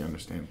to really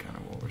understand kind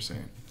of what we're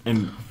saying.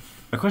 And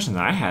a question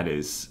that I had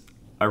is,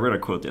 I read a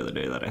quote the other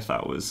day that I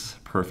thought was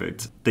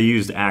perfect. They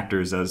used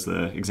actors as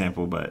the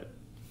example, but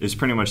it's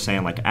pretty much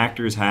saying like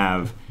actors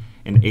have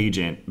an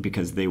agent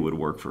because they would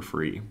work for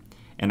free.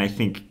 And I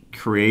think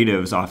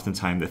creatives,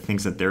 oftentimes, the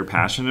things that they're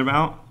passionate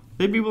about,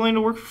 they'd be willing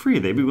to work for free.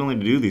 They'd be willing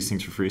to do these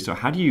things for free. So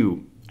how do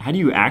you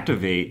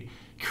activate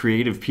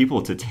creative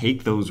people to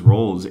take those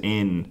roles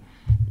in,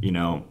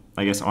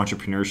 I guess,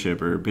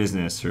 entrepreneurship or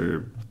business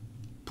or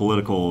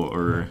political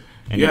or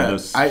any of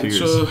those spheres?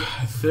 So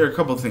there are a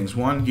couple of things.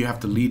 One, you have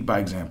to lead by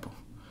example.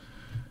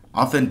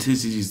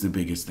 Authenticity is the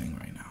biggest thing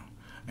right now.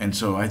 And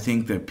so I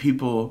think that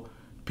people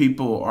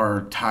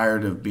are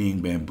tired of being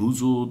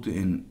bamboozled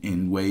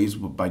in ways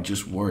by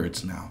just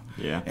words now.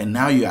 Yeah. And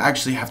now you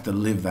actually have to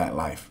live that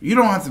life. You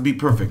don't have to be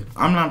perfect.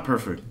 I'm not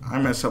perfect. I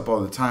mess up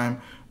all the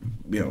time.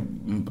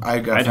 I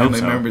got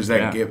family members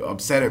that get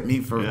upset at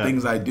me for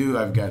things I do.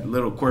 I've got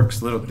little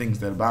quirks, little things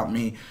that about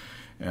me.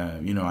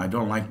 I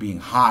don't like being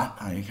hot.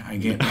 I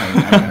get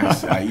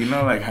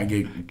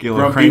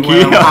grumpy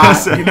when I'm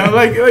hot.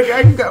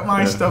 I've got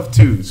my stuff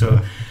too. So,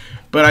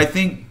 but I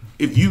think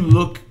if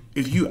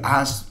you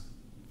ask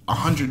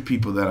 100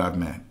 people that I've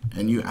met,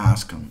 and you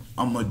ask them,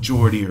 a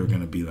majority are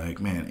gonna be like,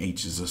 "Man,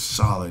 H is a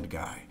solid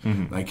guy.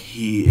 Like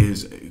he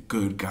is a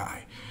good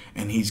guy,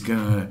 and he's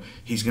gonna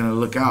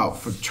look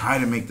out for, try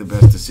to make the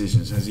best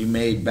decisions." Has he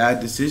made bad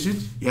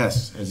decisions?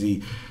 Yes. Has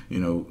he,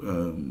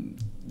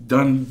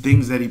 done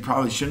things that he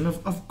probably shouldn't have?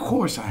 Of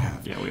course I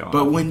have. Yeah, we all.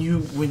 But when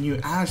you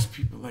ask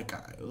people, like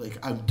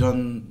I've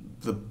done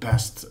the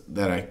best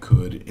that I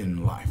could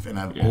in life, and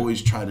I've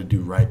always tried to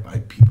do right by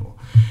people,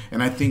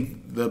 and I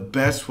think the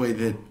best way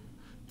that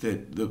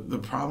the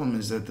problem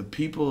is that the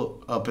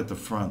people up at the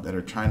front that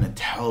are trying to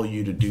tell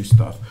you to do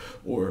stuff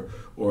or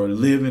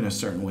live in a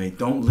certain way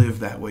don't live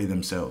that way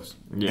themselves.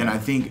 Yeah. And I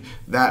think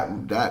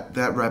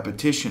that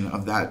repetition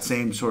of that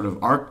same sort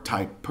of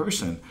archetype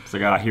person. It's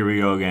like, here we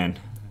go again.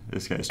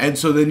 This guy's. And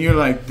so then you're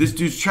like, this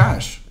dude's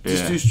trash.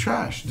 This dude's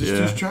trash. This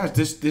dude's trash.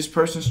 This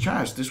person's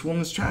trash. This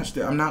woman's trash.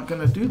 I'm not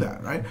gonna do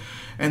that, right?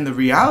 And the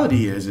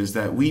reality is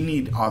that we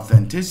need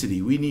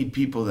authenticity. We need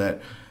people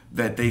that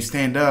they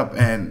stand up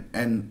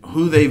and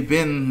who they've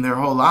been their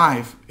whole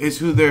life is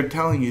who they're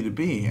telling you to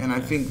be. And I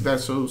think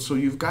that's so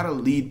you've got to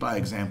lead by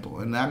example.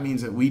 And that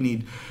means that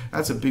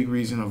that's a big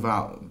reason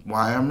about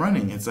why I'm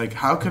running. It's like,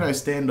 how could I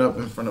stand up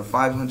in front of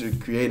 500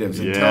 creatives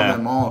and tell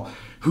them all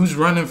who's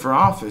running for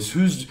office,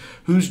 who's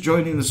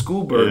joining the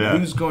school board,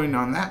 who's going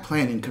on that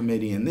planning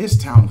committee and this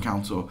town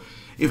council,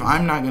 if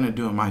I'm not going to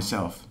do it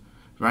myself?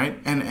 Right?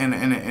 And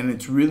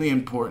it's really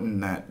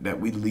important that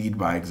we lead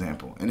by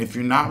example. And if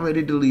you're not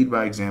ready to lead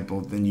by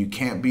example, then you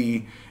can't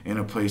be in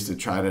a place to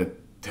try to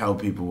tell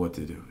people what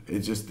to do.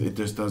 It just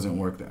doesn't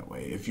work that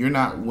way. If you're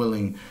not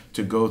willing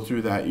to go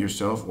through that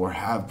yourself or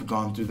have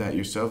gone through that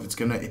yourself, it's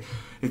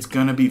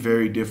gonna be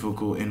very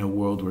difficult in a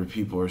world where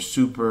people are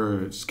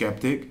super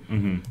skeptic.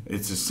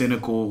 It's a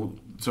cynical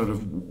sort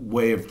of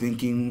way of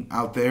thinking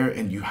out there,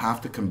 and you have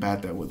to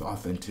combat that with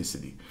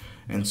authenticity.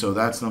 And so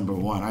that's number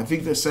one. I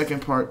think the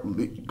second part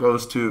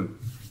goes to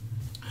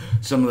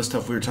some of the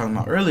stuff we were talking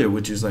about earlier,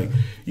 which is like,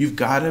 you've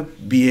got to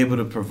be able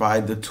to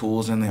provide the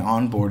tools and the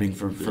onboarding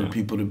for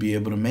people to be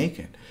able to make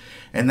it.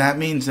 And that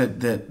means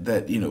that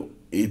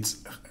it's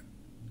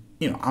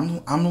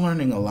I'm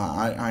learning a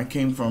lot. I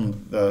came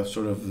from the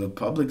sort of the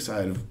private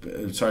side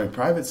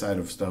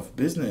of stuff,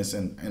 business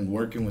and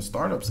working with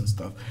startups and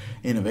stuff,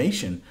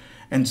 innovation.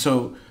 And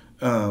so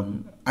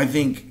I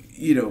think,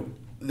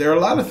 there are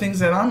a lot of things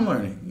that I'm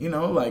learning,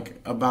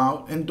 like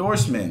about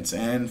endorsements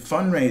and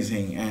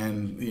fundraising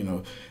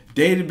and,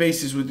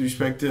 databases with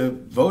respect to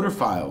voter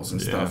files and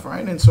stuff,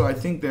 right? And so I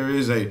think there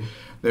is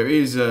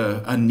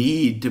a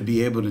need to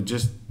be able to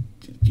just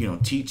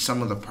teach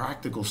some of the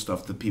practical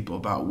stuff to people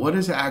about what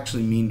does it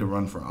actually mean to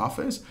run for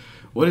office,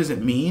 what does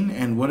it mean,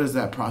 and what does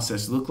that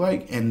process look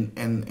like, and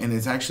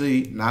it's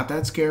actually not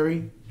that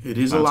scary. It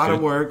is a lot of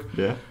work,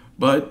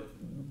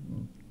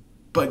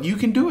 but you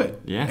can do it,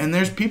 and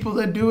there's people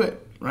that do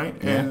it, right?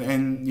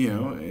 And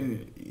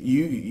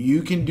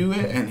you can do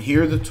it, and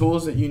here are the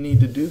tools that you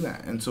need to do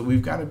that. And so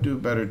we've got to do a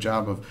better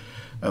job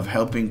of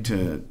helping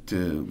to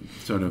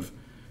sort of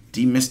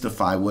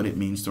demystify what it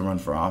means to run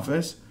for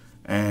office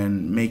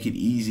and make it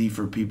easy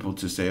for people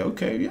to say,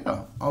 okay,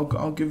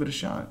 I'll give it a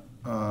shot.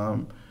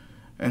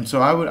 And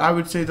so I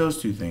would say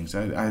those two things.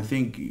 I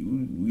think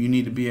you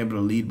need to be able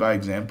to lead by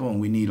example,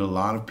 and we need a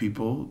lot of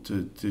people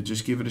to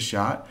just give it a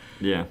shot.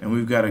 Yeah. And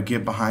we've got to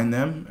get behind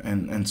them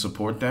and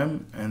support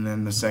them. And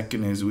then the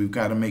second is we've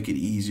got to make it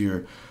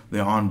easier, the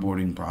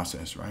onboarding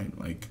process, right?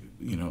 Like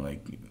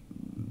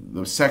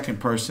the second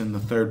person, the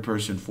third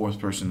person, fourth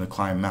person to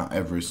climb Mount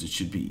Everest, it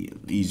should be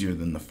easier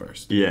than the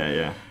first.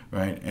 Yeah.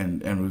 Right?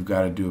 And we've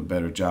got to do a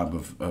better job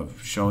of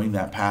showing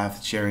that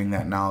path, sharing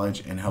that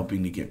knowledge, and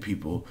helping to get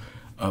people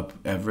up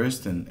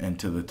Everest and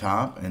to the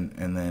top.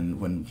 And then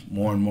when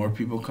more and more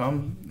people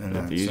come, then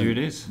the easier it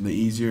is. The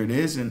easier it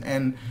is,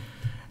 and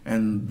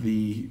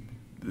the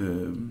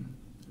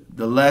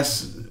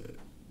less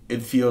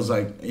it feels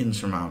like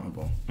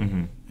insurmountable.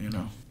 Mm-hmm.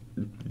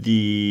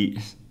 The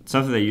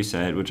something that you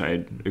said, which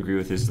I agree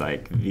with, is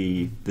like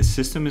the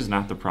system is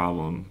not the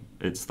problem.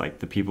 It's like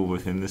the people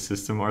within the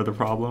system are the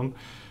problem.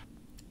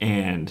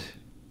 And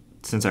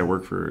since I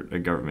work for a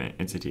government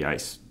entity, I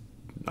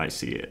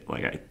see it.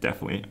 Like I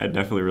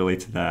definitely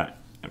relate to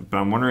that. But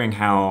I'm wondering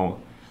how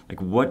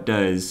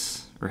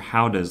does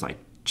like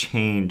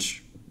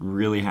change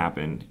really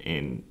happen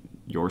in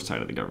your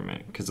side of the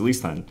government? Because at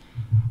least on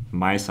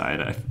my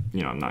side,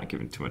 I'm not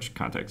giving too much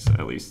context.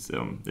 At least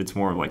it's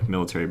more of like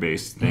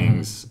military-based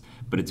things,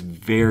 but it's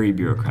very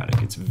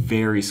bureaucratic. It's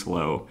very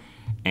slow,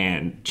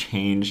 and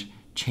change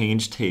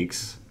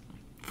takes,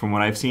 from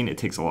what I've seen, it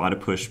takes a lot of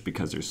push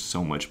because there's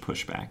so much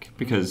pushback.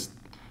 Because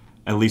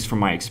at least from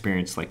my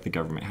experience, like the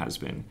government has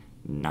been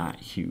not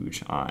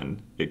huge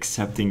on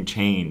accepting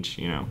change.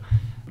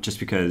 Just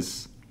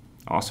because,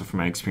 also from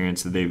my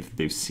experience,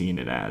 they've seen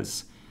it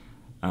as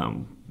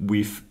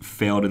we've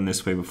failed in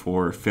this way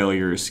before.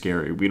 Failure is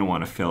scary. We don't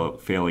want to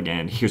fail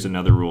again. Here's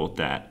another rule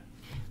that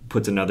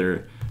puts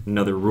another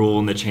rule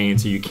in the chain,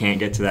 so you can't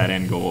get to that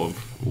end goal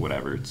of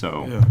whatever.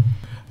 So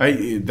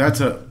that's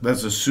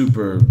a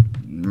super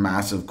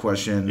massive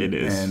question. It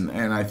is,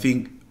 and I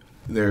think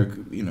there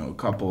are a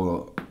couple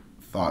of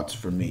thoughts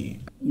for me.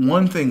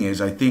 One thing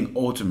is, I think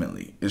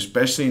ultimately,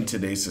 especially in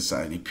today's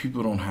society,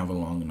 people don't have a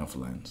long enough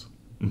lens,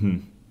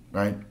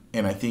 right?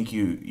 And I think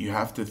you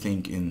have to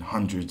think in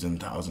hundreds and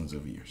thousands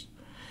of years.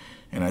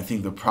 And I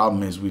think the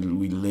problem is we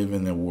live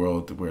in a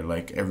world where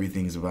like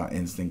everything's about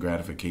instant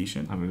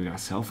gratification. I mean, we got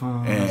cell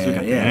phones, and we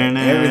got the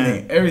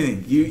internet.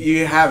 Everything.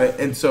 You have it.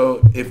 And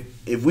so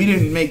if we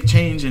didn't make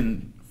change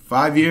in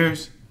 5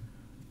 years,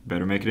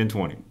 better make it in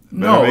 20.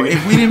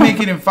 If we didn't make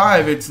it in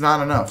 5, it's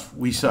not enough.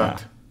 We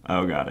sucked.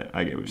 Oh, got it.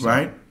 I get what you're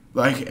saying. Right?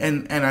 Like,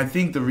 and I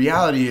think the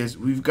reality is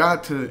we've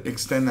got to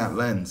extend that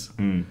lens,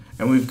 and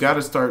we've got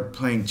to start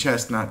playing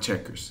chess, not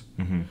checkers.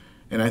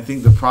 And I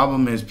think the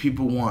problem is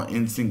people want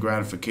instant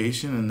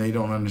gratification, and they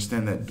don't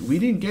understand that we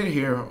didn't get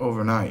here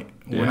overnight.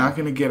 Yeah. We're not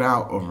going to get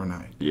out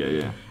overnight.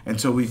 Yeah.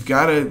 And so we've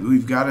got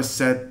to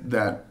set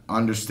that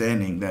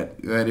understanding that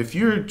if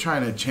you're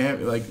trying to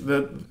champion, like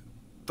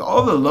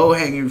all the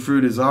low-hanging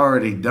fruit is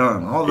already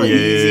done. All the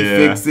easy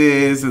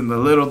fixes and the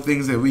little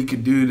things that we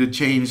could do to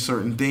change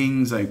certain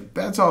things, like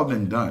that's all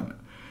been done.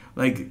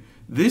 Like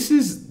this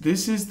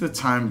is the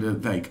time to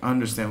like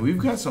understand we've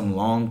got some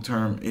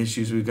long-term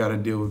issues we've got to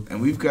deal with,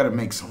 and we've got to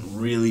make some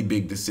really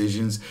big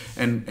decisions.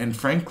 And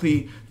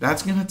frankly,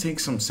 that's going to take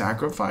some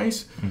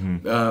sacrifice.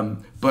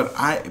 But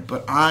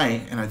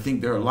I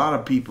think there are a lot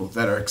of people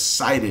that are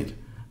excited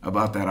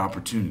about that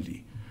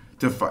opportunity.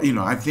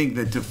 I think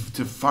that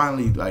to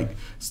finally like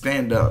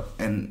stand up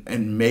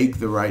and make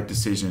the right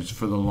decisions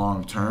for the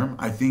long term,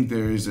 I think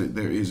there is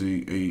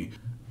a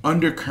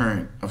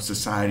undercurrent of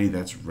society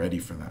that's ready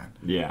for that.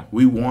 Yeah.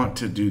 We want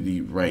to do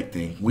the right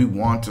thing. We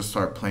want to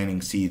start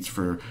planting seeds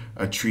for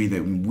a tree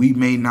that we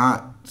may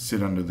not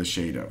sit under the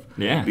shade of.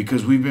 Yeah.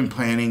 Because we've been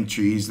planting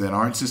trees that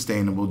aren't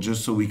sustainable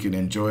just so we can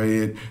enjoy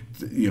it,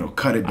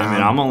 cut it down. I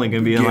mean, I'm only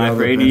going to be alive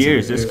for 80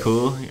 years. It's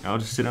cool. I'll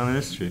just sit under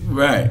this tree.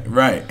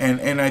 Right.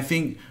 And I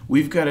think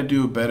we've got to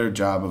do a better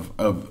job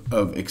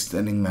of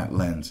extending that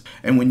lens.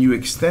 And when you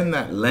extend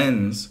that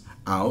lens,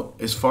 out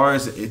as far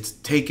as it's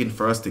taken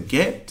for us to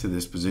get to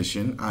this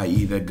position,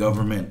 i.e. the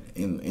government,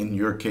 in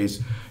your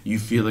case, you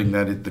feeling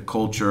that the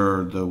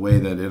culture, the way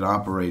that it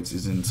operates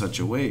is in such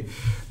a way,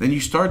 then you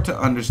start to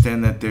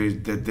understand that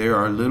there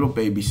are little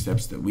baby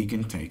steps that we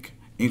can take,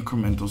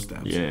 incremental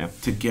steps,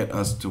 to get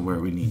us to where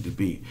we need to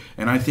be.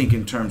 And I think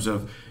in terms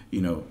of,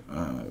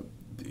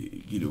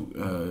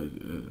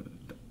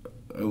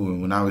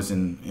 when I was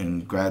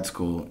in grad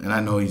school, and I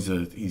know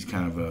he's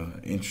kind of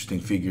an interesting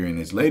figure in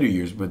his later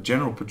years, but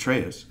General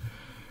Petraeus,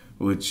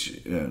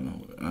 which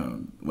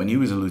when he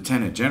was a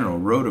lieutenant general,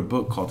 wrote a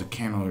book called the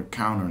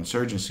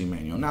Counterinsurgency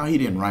Manual. Now, he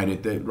didn't write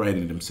it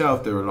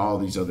himself. There were all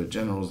these other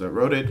generals that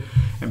wrote it,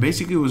 and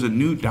basically it was a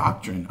new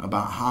doctrine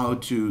about how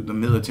the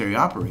military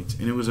operates,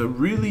 and it was a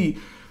really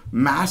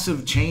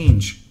massive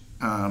change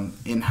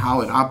in how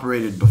it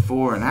operated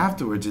before and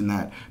afterwards. In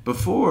that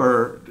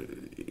before,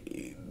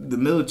 the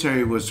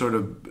military was sort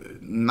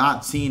of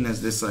not seen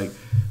as this like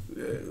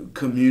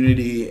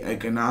community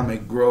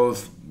economic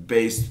growth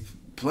based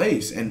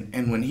place.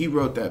 And when he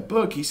wrote that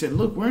book, he said,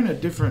 look, we're in a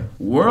different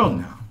world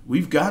now.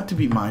 We've got to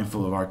be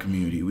mindful of our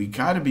community. We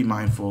got to be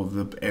mindful of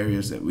the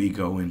areas that we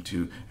go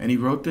into. And he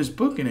wrote this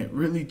book, and it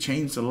really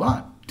changed a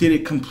lot. Did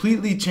it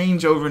completely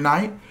change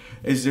overnight?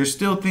 Is there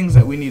still things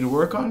that we need to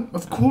work on?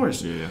 Of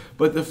course. Yeah.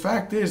 But the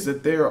fact is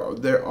that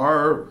there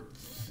are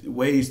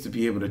ways to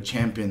be able to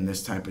champion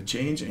this type of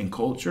change in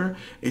culture.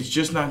 It's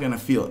just not going to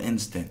feel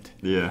instant.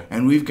 Yeah.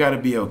 And we've got to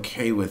be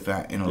okay with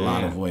that in a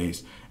lot of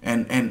ways.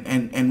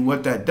 And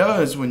what that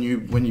does when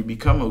you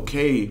become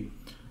okay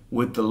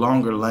with the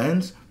longer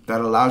lens, that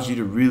allows you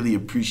to really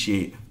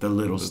appreciate the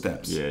little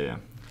steps. Yeah.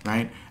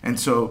 Right? And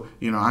so,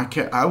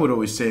 I would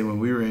always say when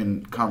we were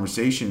in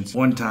conversations,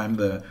 one time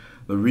the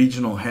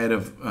regional head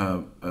of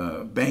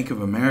Bank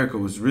of America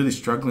was really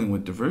struggling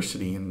with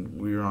diversity,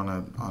 and we were on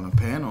a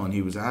panel, and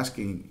he was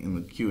asking in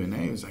the Q&A,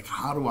 he was like,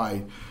 how do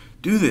I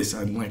do this?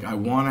 I'm like, I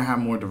want to have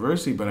more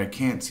diversity, but I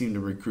can't seem to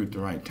recruit the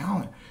right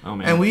talent. Oh,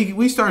 man. And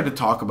we started to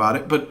talk about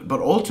it, but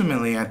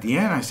ultimately at the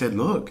end I said,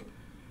 look,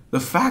 the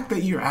fact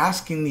that you're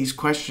asking these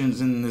questions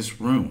in this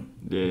room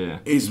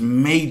is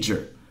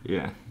major.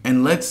 Yeah.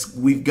 And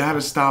we've got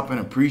to stop and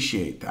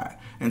appreciate that.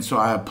 And so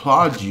I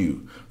applaud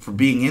you for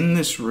being in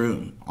this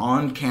room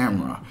on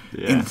camera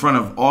in front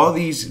of all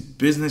these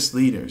business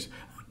leaders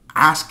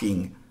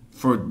asking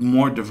for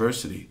more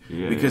diversity,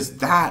 because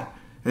that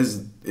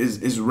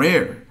is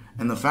rare.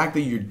 And the fact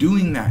that you're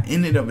doing that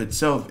in and of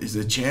itself is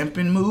a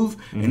champion move,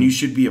 and you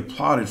should be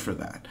applauded for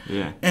that.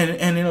 Yeah.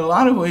 And in a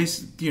lot of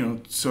ways,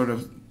 sort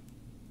of,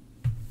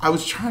 I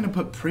was trying to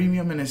put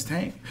premium in his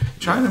tank,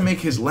 trying to make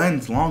his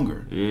lens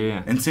longer.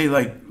 Yeah. And say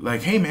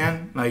like, hey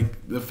man,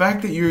 like the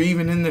fact that you're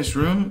even in this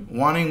room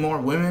wanting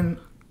more women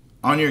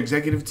on your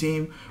executive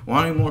team,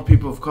 wanting more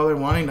people of color,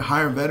 wanting to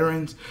hire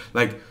veterans,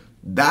 like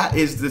that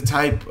is the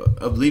type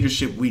of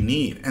leadership we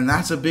need. And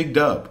that's a big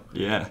dub.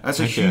 Yeah.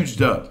 That's a huge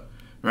dub.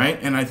 Right?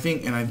 And I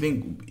think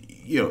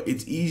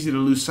it's easy to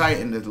lose sight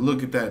and to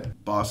look at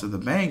that boss of the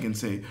bank and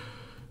say,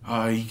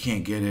 oh, you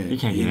can't get it. You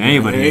can't get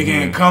anybody. You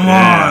can't. Come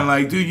on,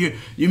 like, dude,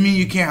 you mean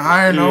you can't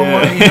hire no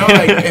one?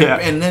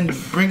 And then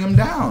bring him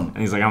down. And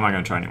he's like, I'm not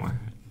gonna try anymore.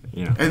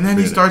 And then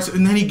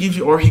he gives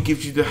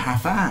you the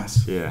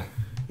half-ass. Yeah.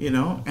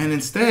 And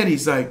instead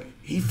he's like,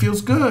 he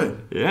feels good.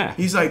 Yeah.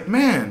 He's like,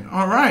 man,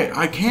 all right,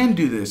 I can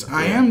do this.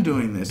 I am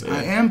doing this.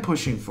 I am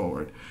pushing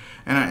forward.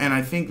 And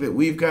I think that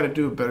we've got to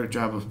do a better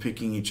job of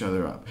picking each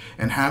other up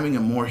and having a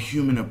more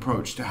human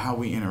approach to how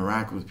we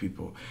interact with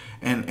people.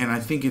 And I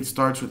think it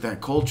starts with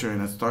that culture,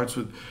 and it starts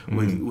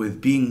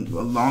with being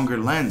a longer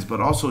lens,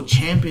 but also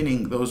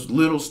championing those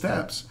little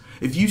steps.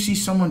 If you see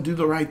someone do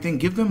the right thing,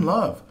 give them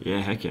love. Yeah,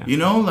 heck yeah.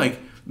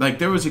 Like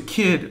there was a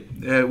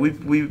kid,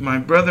 my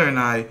brother and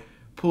I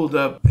pulled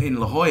up in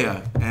La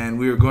Jolla, and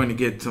we were going to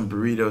get some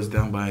burritos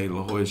down by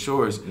La Jolla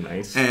Shores.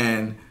 Nice.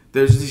 And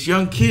there's this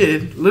young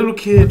kid, little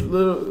kid,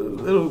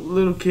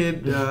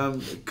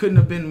 couldn't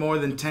have been more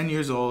than 10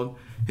 years old.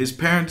 His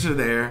parents are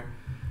there,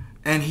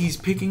 and he's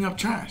picking up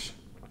trash.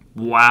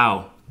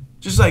 Wow.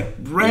 Just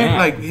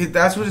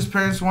that's what his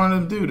parents wanted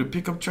him to do, to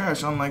pick up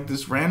trash on like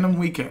this random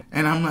weekend.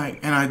 And I'm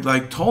like, and I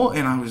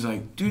was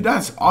like, dude,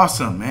 that's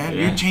awesome, man.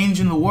 Yeah. You're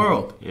changing the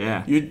world.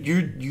 Yeah.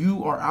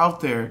 You are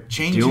out there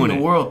changing the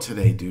world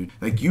today, dude.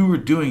 Like, you were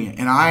doing it,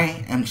 and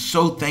I am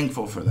so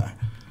thankful for that.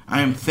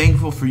 I am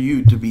thankful for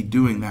you to be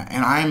doing that,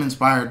 and I am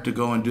inspired to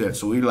go and do that.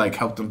 So we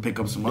helped them pick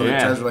up some other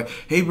trash. We're like,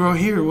 hey bro,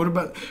 here, what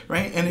about,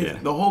 right?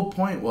 And the whole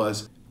point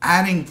was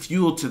adding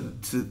fuel to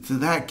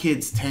that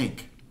kid's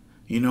tank.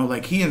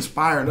 Like, he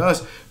inspired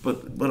us,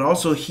 but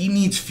also he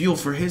needs fuel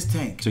for his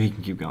tank. So he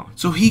can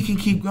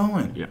keep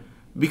going. Yeah.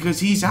 Because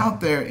he's out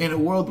there in a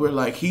world where,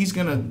 like, he's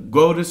going to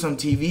go to some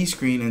TV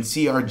screen and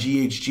see our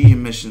GHG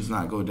emissions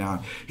not go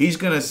down. He's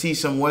going to see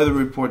some weather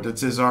report that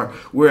says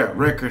we're at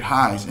record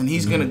highs. And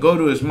he's going to go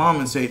to his mom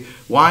and say,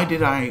 why do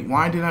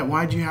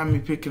you have me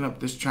picking up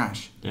this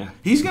trash? Yeah.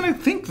 He's going to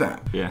think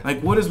that. Yeah. Like,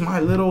 what is my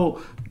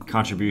little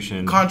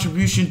contribution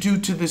due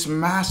to this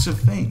massive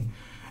thing?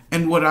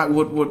 And what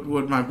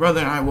my brother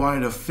and I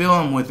wanted to fill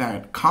him with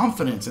that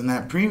confidence and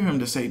that premium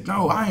to say,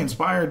 no, I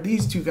inspired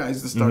these two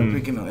guys to start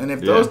picking up. And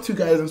if those two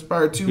guys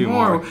inspire two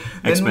more,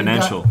 then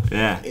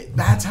exponential.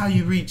 That's how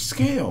you reach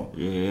scale.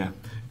 Yeah.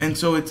 And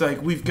so it's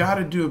like we've got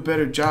to do a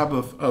better job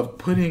of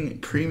putting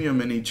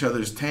premium in each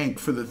other's tank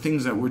for the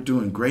things that we're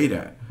doing great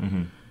at.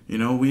 Mm-hmm. You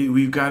know,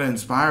 we've got to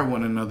inspire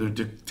one another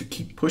to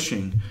keep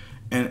pushing.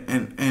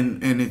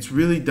 And it's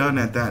really done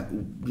at that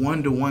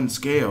one-to-one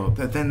scale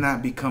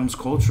that becomes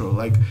cultural.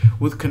 Like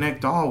with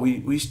Connect All,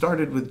 we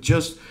started with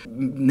just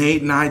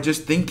Nate and I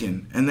just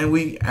thinking, and then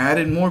we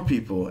added more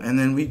people, and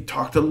then we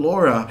talked to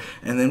Laura,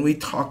 and then we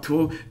talked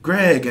to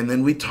Greg, and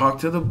then we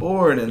talked to the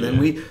board, and then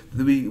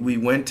we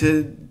went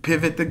to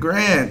Pivot the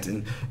Grant,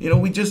 and you know,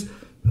 we just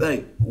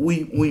like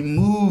we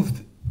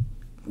moved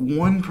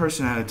one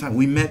person at a time.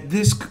 We met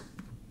this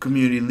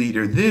community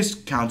leader, this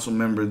council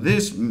member,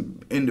 this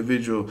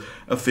individual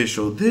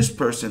official, this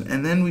person,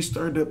 and then we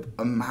started to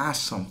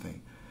amass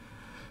something.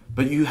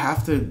 But you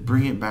have to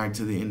bring it back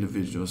to the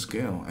individual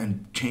scale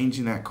and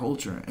changing that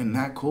culture. And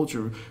that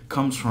culture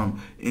comes from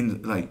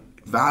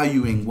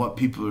valuing what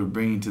people are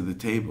bringing to the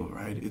table,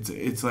 right?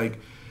 It's like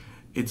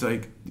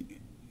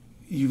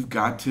you've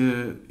got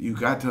to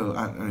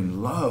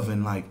love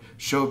and like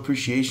show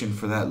appreciation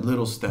for that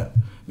little step,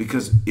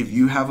 because if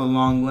you have a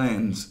long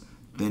lens,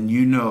 then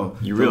you know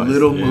you the realize,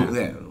 little move.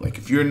 Yeah. Like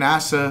if you're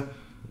NASA,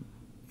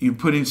 you're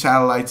putting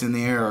satellites in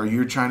the air, or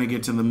you're trying to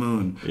get to the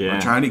moon, or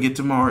trying to get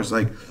to Mars.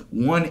 Like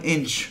 1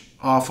 inch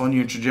off on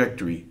your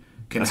trajectory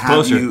can have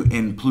closer. you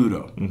in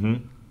Pluto,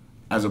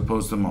 as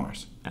opposed to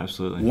Mars.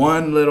 Absolutely.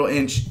 1 little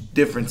inch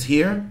difference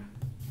here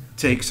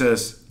takes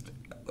us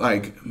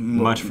like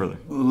much further,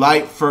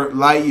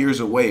 light years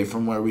away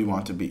from where we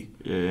want to be.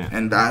 Yeah.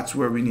 And that's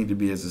where we need to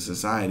be as a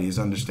society, is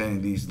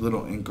understanding these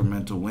little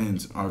incremental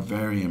wins are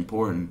very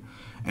important.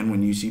 And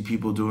when you see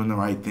people doing the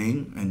right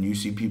thing, and you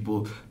see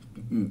people,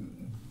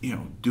 you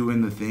know,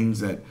 doing the things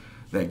that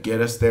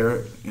get us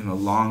there in the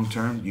long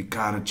term, you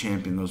gotta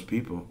champion those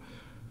people.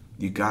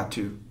 You got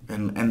to.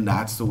 And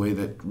that's the way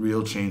that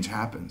real change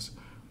happens.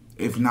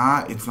 If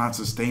not, it's not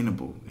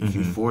sustainable. If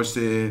you force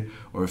it,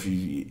 or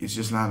it's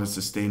just not a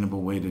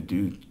sustainable way to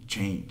do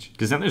change.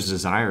 Because then there's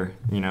desire,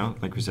 you know,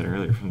 like we said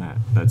earlier, from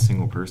that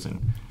single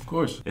person. Of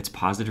course. It's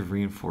positive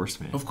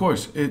reinforcement. Of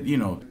course.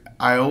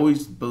 I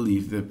always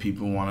believe that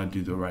people want to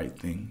do the right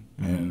thing.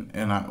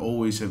 And I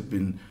always have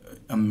been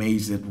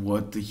amazed at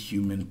what the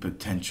human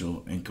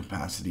potential and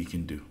capacity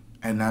can do.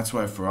 And that's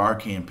why for our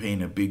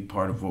campaign, a big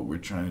part of what we're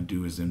trying to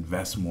do is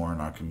invest more in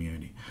our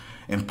community.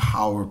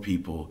 Empower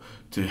people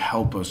to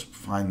help us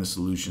find the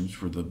solutions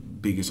for the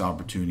biggest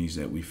opportunities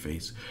that we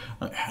face.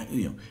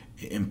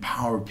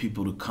 Empower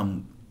people to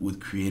come with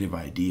creative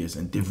ideas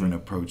and different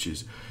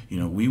approaches. You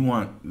know, we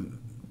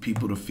want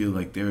people to feel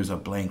like there is a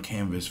blank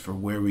canvas for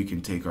where we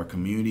can take our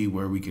community,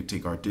 where we can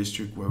take our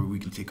district, where we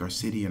can take our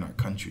city and our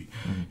country.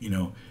 You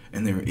know,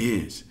 and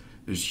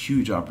there's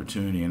huge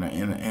opportunity, and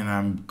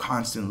I'm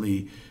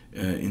constantly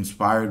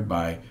inspired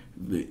by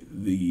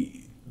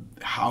the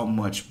how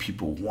much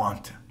people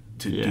want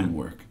to do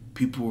work.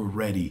 People are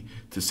ready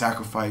to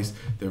sacrifice.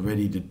 They're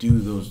ready to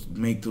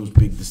make those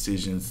big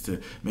decisions,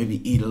 to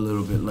maybe eat a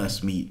little bit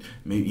less meat,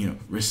 maybe, you know,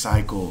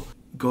 recycle,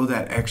 go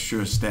that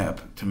extra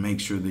step to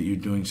make sure that you're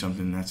doing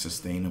something that's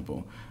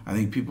sustainable. I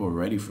think people are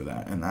ready for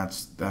that, and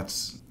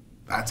that's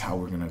how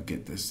we're gonna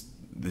get this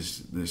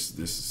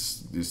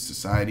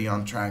society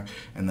on track,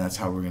 and that's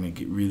how we're gonna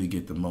really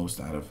get the most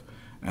out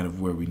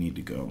of where we need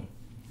to go.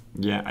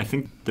 Yeah, I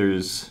think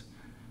there's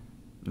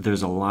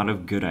a lot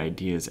of good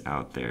ideas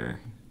out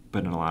there,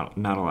 but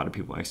not a lot of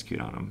people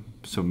execute on them.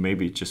 So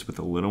maybe just with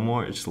a little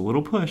more, just a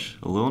little push,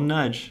 a little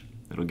nudge,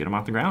 it'll get them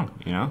off the ground,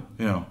 you know?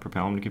 Yeah.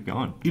 Propel them to keep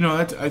going. You know,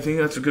 I think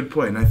that's a good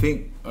point. And I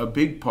think a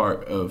big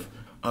part of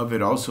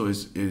it also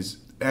is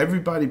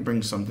everybody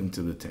brings something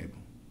to the table.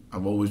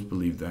 I've always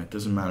believed that. It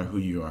doesn't matter who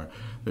you are.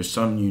 There's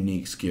some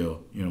unique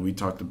skill. You know, we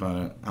talked about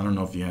it. I don't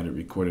know if you had it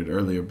recorded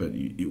earlier, but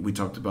we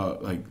talked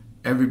about, like,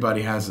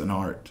 everybody has an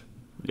art.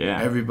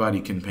 Yeah. Everybody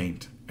can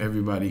paint.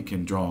 Everybody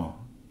can draw.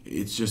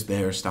 It's just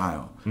their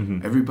style.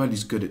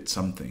 Everybody's good at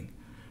something,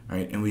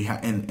 right? And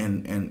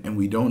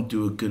we don't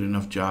do a good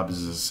enough job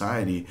as a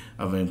society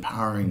of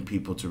empowering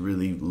people to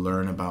really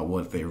learn about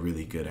what they're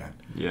really good at.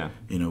 Yeah.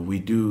 You know, we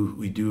do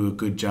a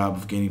good job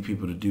of getting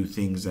people to do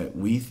things that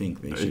we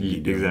think they should be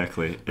doing.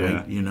 Exactly. Right?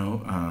 Yeah. You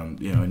know,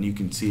 and you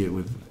can see it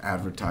with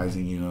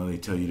advertising. You know, they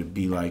tell you to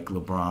be like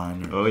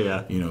LeBron. Or,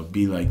 you know,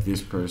 be like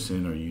this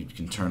person, or you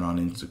can turn on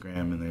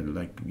Instagram and they're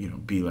like, you know,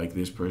 be like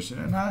this person.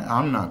 And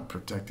I'm not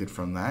protected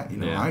from that. You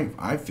know,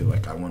 I feel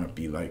like I want to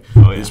be like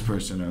this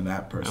person or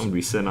that person. I'm gonna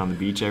be sitting on the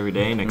beach every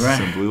day next to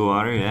some blue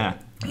water. Yeah.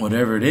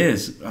 Whatever it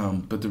is,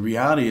 but the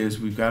reality is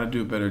we've got to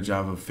do a better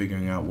job of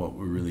figuring out what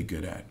we're really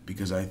good at,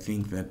 because I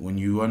think that when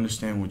you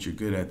understand what you're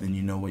good at, then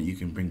you know what you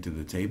can bring to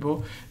the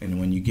table. And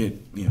when you get,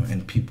 you know,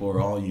 and people are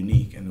all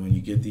unique, and when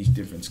you get these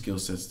different skill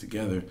sets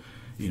together,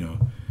 you know,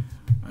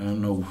 I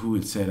don't know who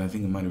it said, I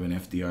think it might have been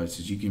FDR, it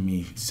says you give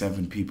me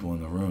 7 people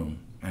in the room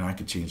and I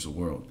could change the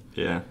world.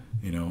 Yeah.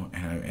 You know,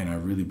 and I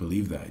really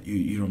believe that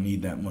you don't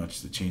need that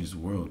much to change the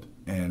world,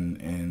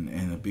 and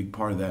a big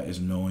part of that is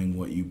knowing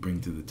what you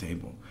bring to the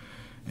table,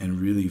 and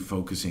really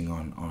focusing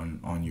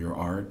on your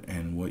art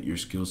and what your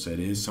skill set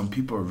is. Some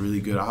people are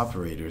really good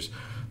operators.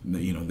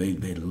 You know,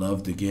 they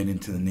love to get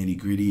into the nitty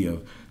gritty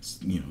of,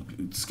 you know,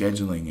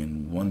 scheduling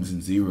and ones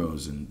and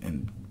zeros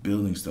and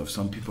building stuff.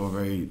 Some people are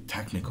very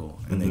technical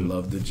and they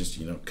love to just,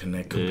 you know,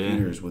 connect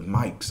computers with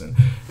mics and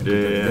put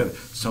that together.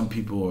 Some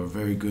people are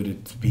very good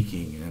at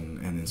speaking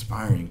and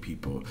inspiring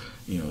people.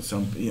 You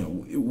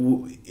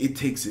know, it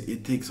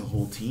takes a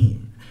whole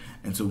team,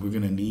 and so we're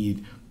gonna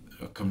need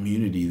a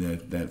community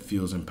that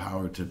feels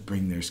empowered to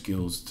bring their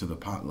skills to the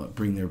potluck,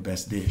 bring their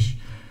best dish,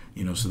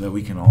 you know, so that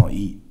we can all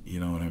eat. You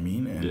know what I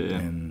mean?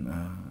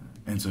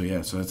 And so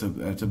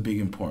that's a big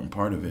important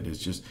part of it, is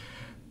just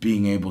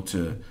being able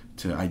to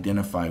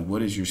identify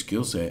what is your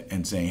skill set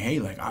and saying, hey,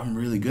 like, I'm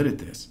really good at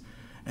this,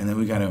 and then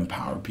we got to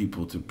empower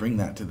people to bring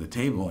that to the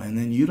table and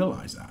then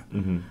utilize that,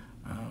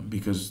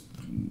 because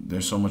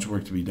there's so much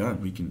work to be done.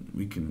 We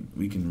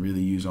can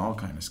really use all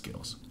kind of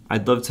skills.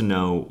 I'd love to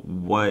know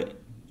what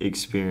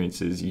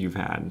experiences you've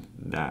had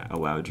that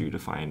allowed you to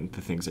find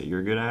the things that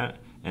you're good at,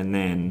 and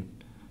then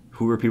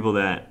who are people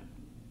that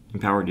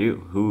empowered you?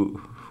 Who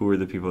are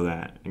the people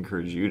that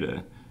encourage you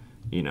to,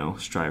 you know,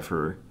 strive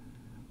for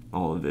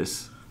all of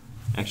this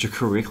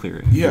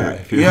extracurricular?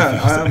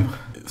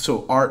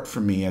 So art for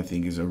me, I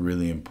think, is a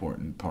really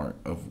important part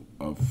of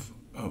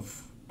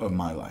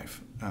my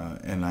life,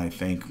 and I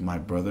thank my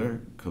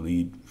brother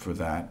Khalid for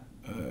that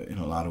in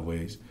a lot of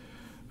ways.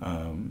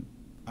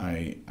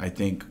 I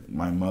thank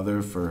my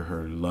mother for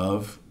her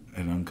love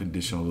and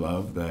unconditional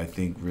love that I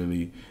think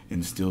really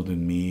instilled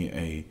in me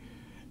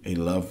a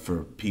love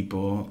for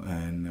people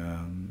and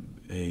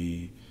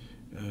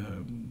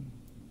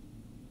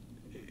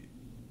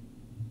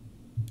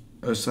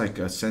it's like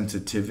a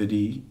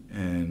sensitivity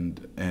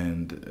and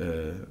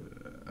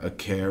a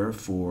care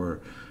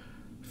for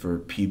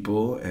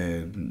people,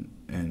 and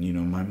you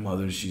know, my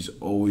mother, she's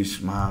always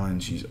smiling,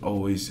 she's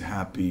always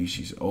happy,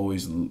 she's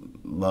always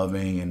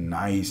loving and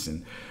nice,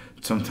 and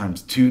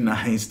sometimes too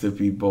nice to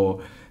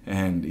people,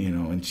 and you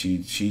know, and she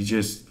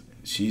just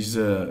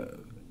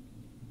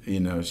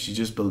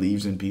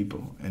believes in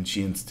people, and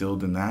she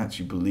instilled in that.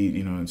 She believed,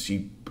 you know, and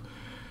she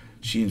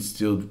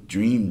instilled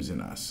dreams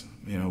in us.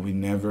 You know, we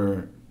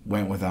never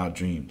went without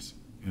dreams,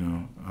 you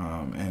know,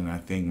 and I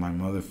thank my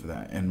mother for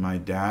that. And my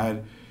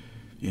dad,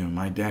 you know,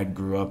 my dad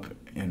grew up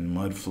in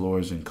mud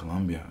floors in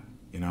Colombia,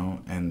 you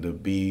know, and to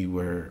be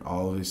where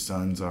all of his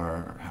sons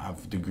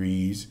have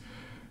degrees,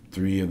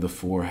 3 of the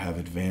 4 have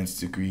advanced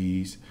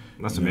degrees.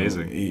 That's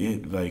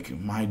amazing. Like,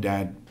 my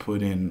dad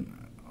put in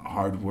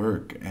hard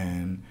work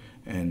and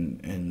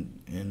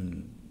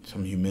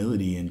some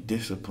humility and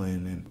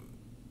discipline, and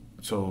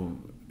so,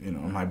 you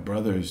know, my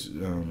brothers,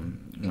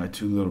 my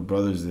 2 little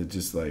brothers, that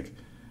just like,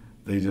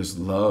 they just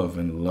love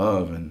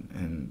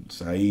and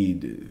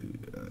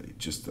Saeed,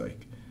 just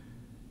like,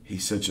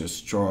 he's such a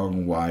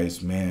strong,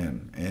 wise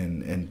man,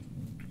 and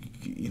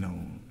you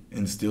know,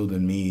 instilled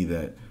in me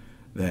that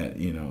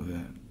you know,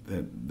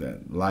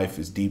 that life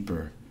is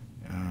deeper,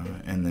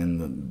 and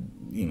then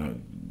you know,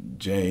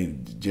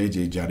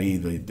 JJ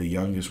Jari, the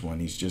youngest one,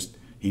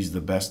 he's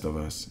the best of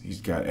us.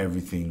 He's got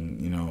everything,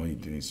 you know.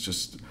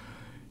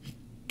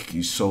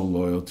 He's so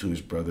loyal to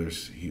his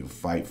brothers. He'll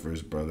fight for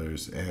his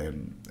brothers,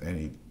 and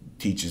he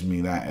teaches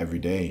me that every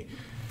day.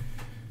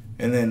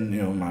 And then,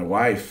 you know, my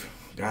wife,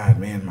 God,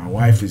 man, my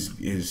wife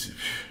is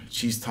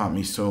she's taught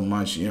me so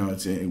much. You know,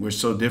 we're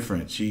so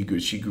different. She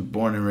grew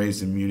born and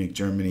raised in Munich,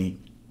 Germany.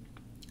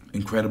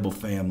 Incredible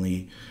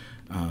family.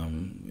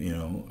 You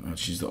know,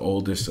 she's the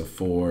oldest of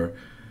 4.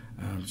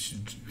 She's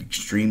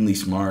extremely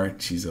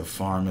smart. She's a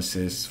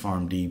pharmacist,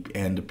 PharmD,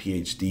 and a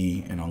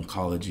PhD in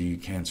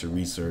oncology, cancer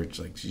research.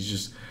 Like,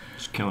 she's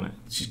killing it.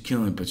 She's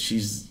killing it, but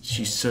she's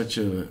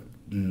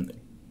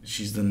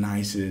the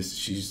nicest.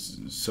 She's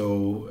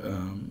so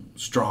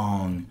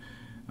strong,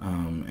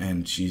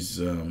 and she's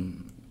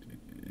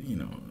you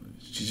know,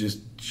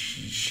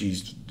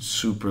 she's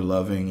super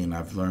loving, and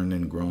I've learned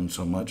and grown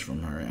so much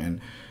from her. And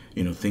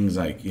you know, things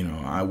like, you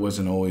know, I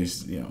wasn't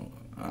always, you know,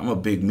 I'm a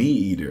big meat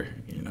eater,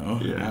 you know.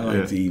 Yeah, I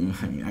like to eat.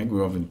 I mean, I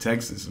grew up in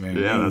Texas, man.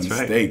 Yeah, I that's eat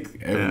right.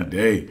 Steak every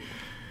day,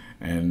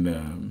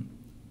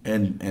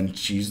 and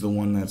she's the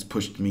one that's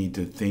pushed me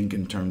to think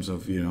in terms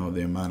of, you know,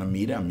 the amount of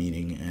meat I'm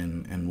eating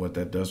and what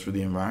that does for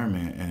the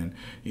environment. And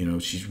you know,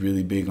 she's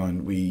really big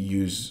on, we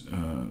use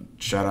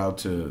shout out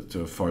to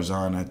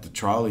Farzan at the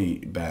trolley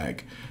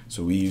bag.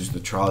 So we use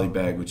the trolley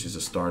bag, which is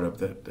a startup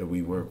that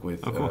we work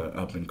with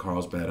up in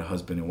Carlsbad, a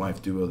husband and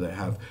wife duo that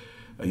have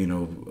you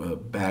know,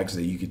 bags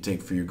that you could take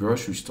for your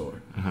grocery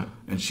store.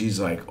 And she's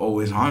like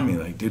always on me,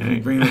 like, did we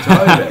bring the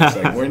trolley bags?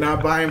 Like, we're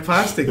not buying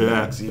plastic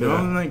bags, you know.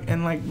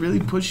 And like really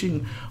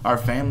pushing our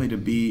family to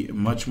be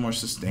much more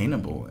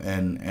sustainable.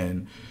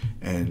 And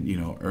you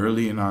know,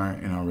 early in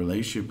our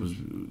relationship,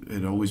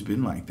 it always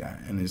been like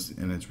that, and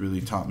it's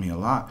really taught me a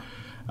lot.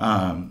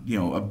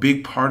 a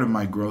big part of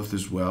my growth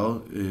as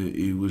well,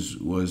 it was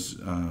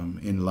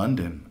in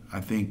London.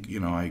 I think,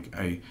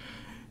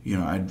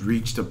 I'd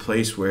reached a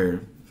place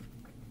where,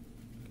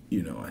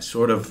 I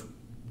sort of,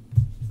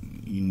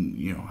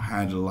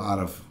 had a lot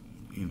of,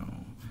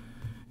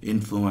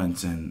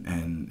 influence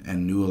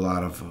and knew a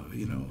lot of,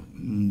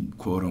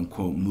 quote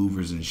unquote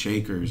movers and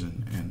shakers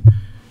and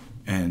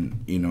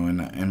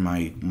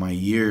my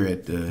year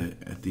at the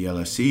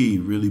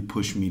LSE really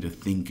pushed me to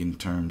think in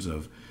terms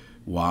of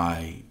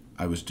why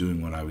I was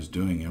doing what I was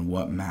doing and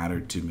what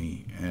mattered to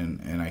me,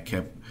 and I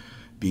kept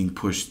being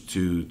pushed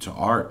to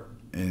art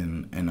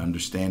and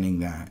understanding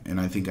that. And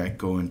I think I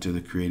go into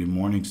the Creative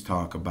Mornings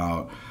talk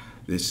about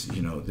this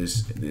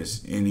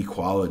this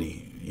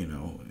inequality,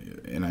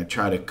 and I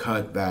try to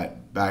cut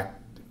that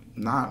back,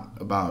 not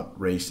about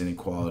race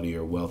inequality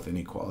or wealth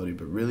inequality,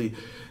 but really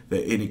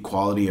the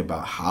inequality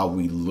about how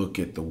we look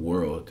at the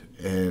world.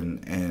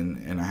 And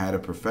I had a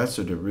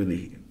professor to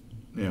really,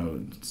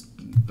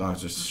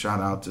 just shout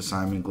out to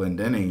Simon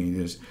Glendenning.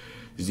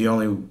 He's the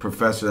only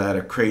professor that had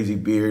a crazy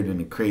beard and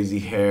a crazy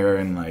hair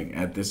and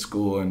at this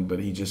school, but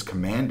he just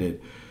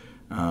commanded,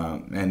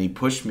 and he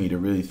pushed me to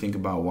really think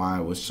about why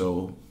I was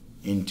so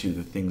into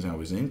the things I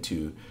was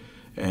into.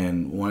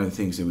 And one of the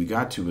things that we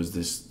got to was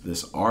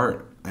this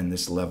art and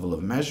this level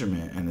of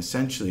measurement. And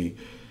essentially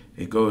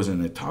it goes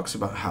and it talks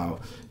about how,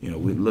 we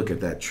look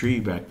at that tree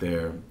back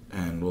there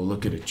and we'll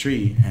look at a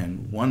tree,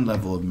 and one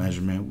level of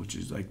measurement, which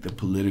is like the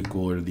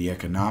political or the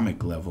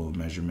economic level of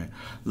measurement,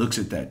 looks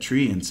at that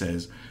tree and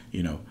says,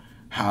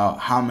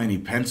 how many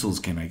pencils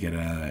can I get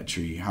out of that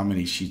tree? How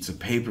many sheets of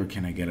paper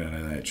can I get out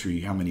of that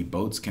tree? How many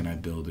boats can I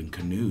build in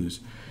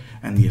canoes?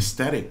 And the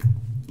aesthetic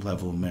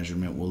level of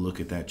measurement will look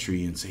at that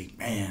tree and say,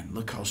 man,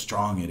 look how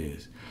strong it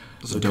is.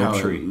 That's a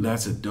dope tree.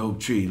 That's a dope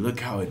tree. Look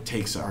how it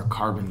takes our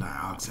carbon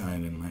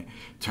dioxide and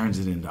turns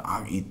it into,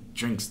 it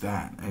drinks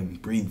that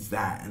and breathes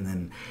that and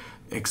then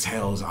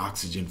exhales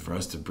oxygen for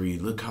us to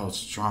breathe. Look how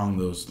strong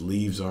those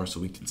leaves are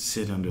so we can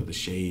sit under the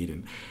shade,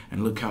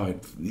 and look how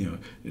it it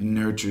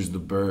nurtures the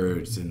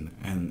birds and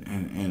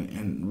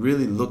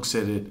really looks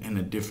at it in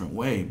a different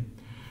way.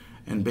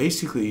 And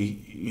basically,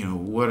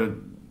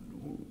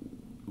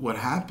 what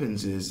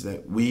happens is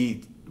that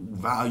we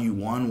value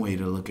one way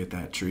to look at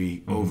that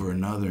tree over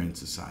another in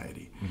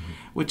society,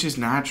 which is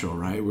natural,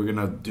 right? We're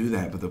gonna do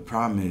that, but the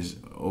problem is,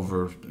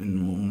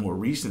 in more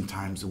recent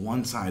times, the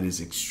one side is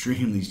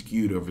extremely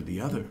skewed over the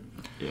other.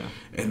 Yeah.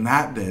 And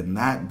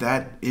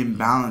that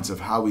imbalance of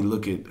how we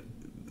look at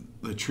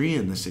the tree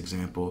in this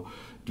example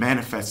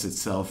manifests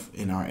itself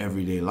in our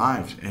everyday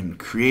lives and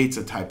creates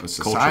a type of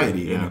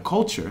society and a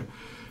culture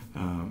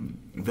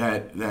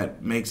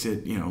that makes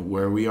it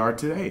where we are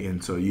today.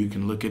 And so you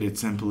can look at it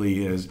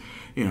simply as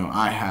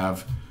I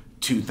have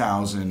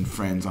 2,000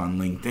 friends on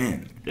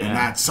LinkedIn, and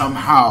that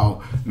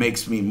somehow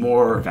makes me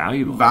more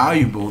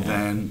valuable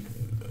than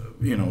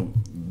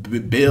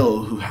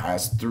Bill, who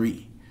has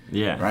 3.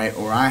 Right?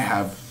 Or I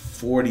have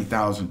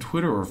 40,000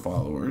 Twitter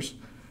followers,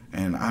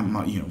 and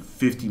I'm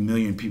 50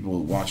 million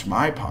people watch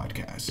my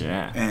podcast.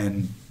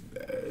 And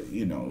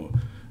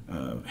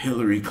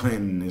Hillary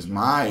Clinton is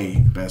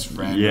my best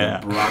friend,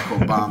 or Barack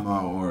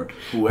Obama or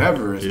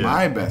whoever is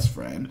my best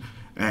friend,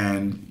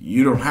 and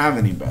you don't have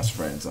any best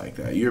friends like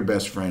that. Your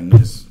best friend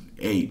is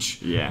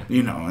H,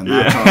 and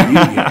that's all you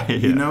get,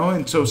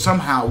 and so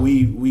somehow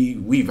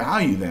we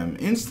value them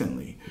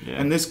instantly.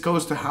 And this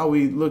goes to how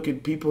we look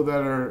at people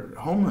that are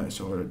homeless,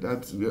 or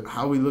that's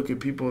how we look at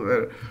people that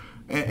are,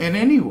 and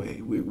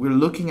anyway, we're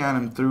looking at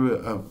them through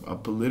a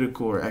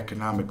political or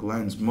economic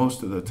lens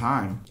most of the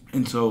time.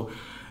 And so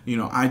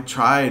I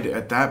tried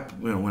at that,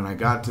 when I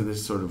got to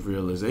this sort of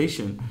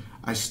realization,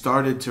 I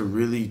started to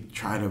really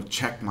try to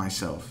check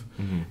myself.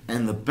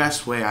 And the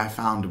best way I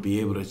found to be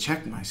able to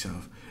check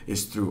myself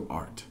is through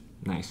art.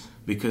 Nice.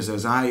 Because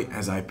as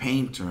I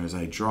paint, or as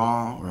I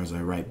draw, or as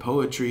I write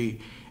poetry,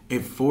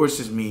 it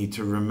forces me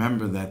to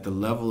remember that the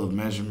level of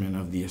measurement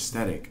of the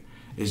aesthetic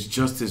is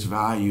just as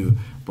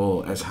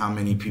valuable as how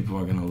many people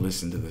are going to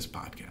listen to this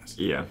podcast.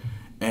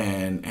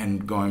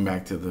 And going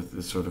back to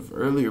the sort of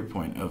earlier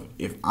point of,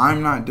 if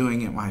I'm not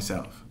doing it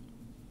myself,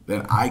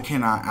 then I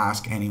cannot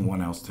ask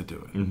anyone else to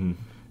do it.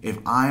 If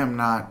I am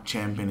not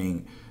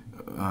championing,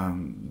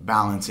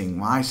 balancing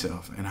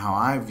myself and how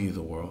I view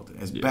the world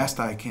as best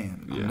I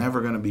can, I'm never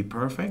going to be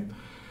perfect,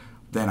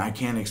 then I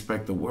can't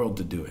expect the world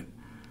to do it.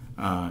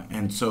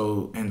 And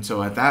so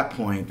at that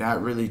point,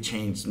 that really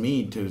changed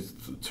me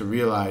to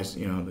realize,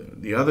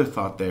 the other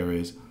thought there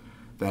is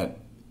that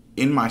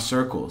in my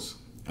circles,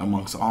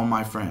 amongst all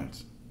my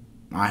friends,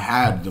 I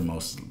had the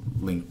most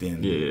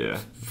LinkedIn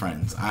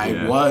friends.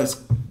 I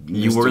was,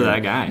 You were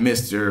that guy.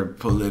 Mr.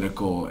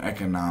 Political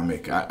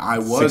Economic. I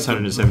was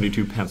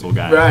 672 pencil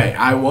guy. Right,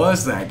 I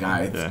was that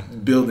guy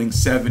building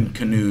 7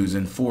 canoes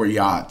and 4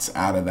 yachts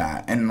out of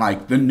that, and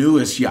like the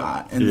newest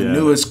yacht and the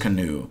newest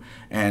canoe,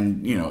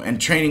 and and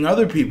training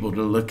other people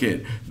to look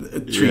at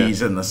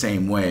trees in the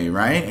same way,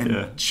 right?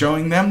 And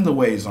showing them the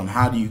ways on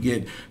how do you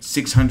get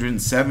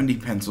 670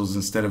 pencils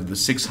instead of the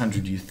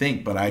 600 you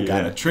think, but I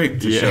got a trick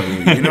to show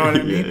you. You know what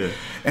I mean?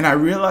 And I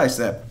realized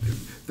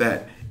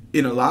that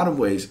in a lot of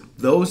ways,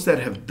 those that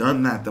have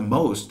done that the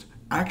most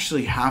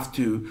actually have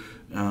to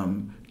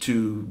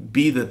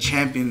be the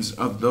champions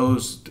of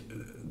those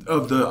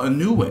of a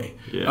new way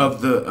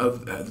of the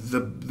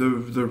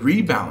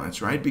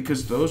rebalance, right?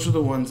 Because those are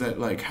the ones that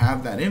like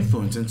have that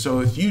influence. And so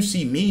if you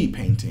see me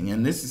painting,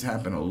 and this has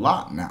happened a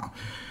lot now,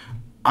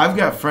 I've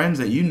got friends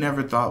that you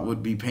never thought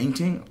would be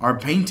painting are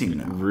painting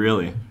now.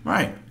 Really?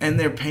 Right. And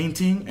they're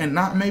painting, and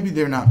maybe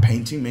they're not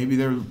painting, maybe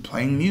they're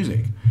playing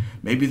music.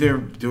 Maybe they're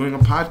doing a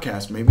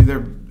podcast. Maybe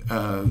they're,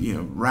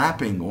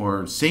 rapping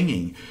or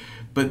singing.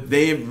 But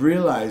they've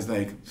realized,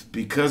 like,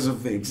 because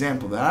of the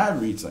example that I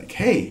read, it's like,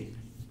 hey,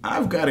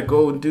 I've got to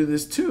go and do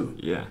this too.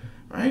 Yeah.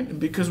 Right?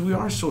 Because we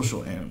are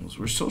social animals.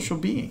 We're social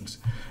beings.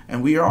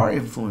 And we are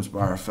influenced by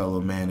our fellow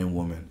man and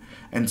woman.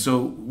 And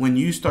so when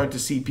you start to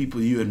see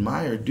people you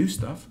admire do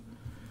stuff,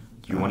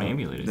 you want to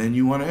emulate it. Then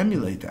you want to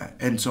emulate that.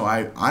 And so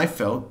I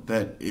felt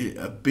that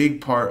a big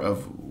part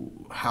of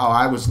how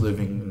I was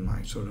living in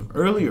my sort of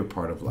earlier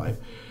part of life,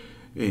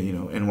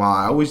 and while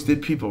I always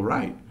did people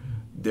right,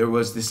 there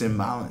was this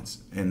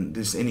imbalance and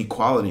this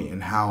inequality in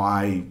how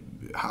I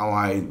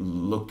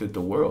looked at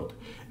the world.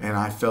 And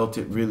I felt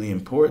it really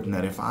important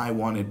that if I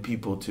wanted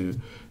people to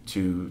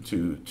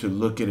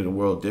look at the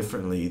world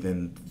differently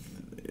than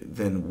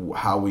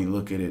how we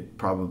look at it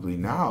probably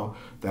now,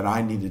 that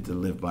I needed to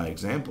live by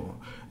example.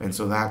 And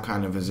so that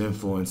kind of has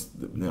influenced,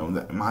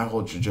 my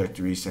whole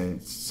trajectory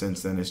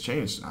since then has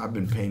changed. I've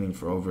been painting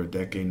for over a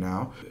decade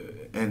now,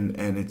 and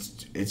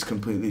it's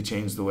completely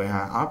changed the way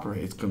I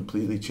operate. It's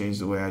completely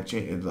changed the way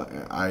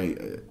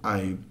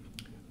I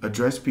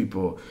address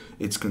people.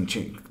 It's going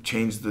to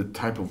change the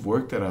type of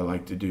work that I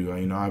like to do.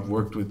 I've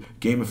worked with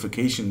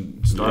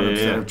gamification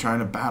startups that are trying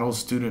to battle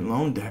student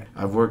loan debt.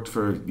 I've worked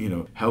for,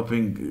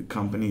 helping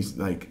companies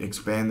like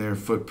expand their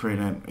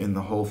footprint in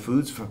the Whole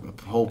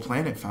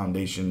Planet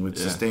Foundation with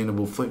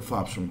sustainable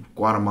flip-flops from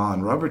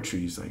Guatemalan rubber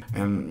trees.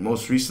 And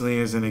most recently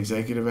as an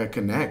executive at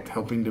Connect,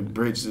 helping to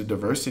bridge the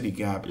diversity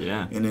gap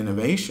in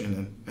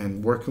innovation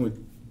and working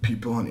with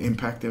people on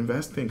impact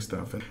investing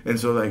stuff. And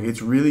so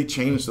it's really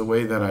changed the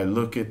way that I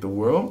look at the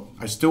world.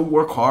 I still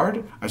work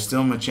hard. I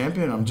still am a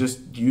champion. I'm just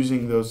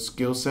using those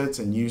skill sets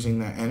and using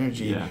that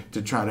energy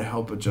to try to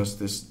help adjust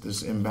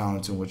this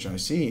imbalance in which I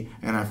see.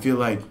 And I feel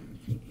like,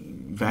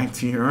 back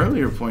to your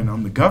earlier point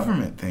on the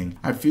government thing,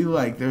 I feel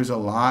like there's a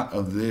lot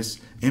of this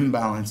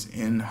imbalance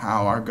in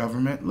how our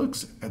government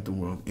looks at the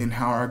world, in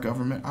how our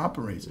government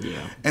operates.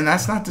 Yeah. And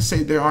that's not to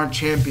say there aren't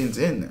champions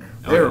in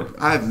there.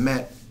 I've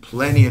met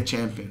plenty of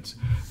champions.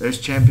 There's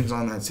champions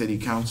on that city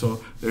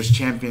council. There's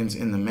champions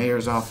in the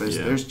mayor's office.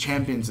 Yeah. There's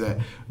champions that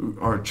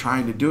are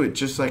trying to do it,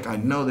 just like I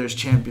know there's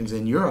champions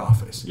in your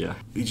office. Yeah.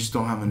 We just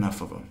don't have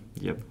enough of them.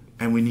 Yep.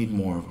 And we need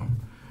more of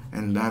them.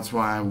 And that's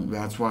why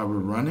we're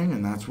running,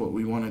 and that's what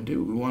we want to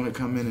do. We want to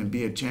come in and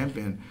be a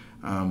champion,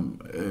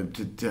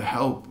 to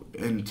help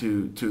and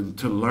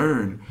to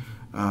learn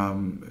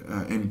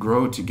and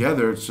grow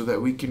together, so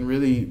that we can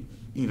really,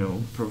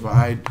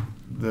 provide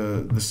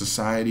the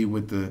society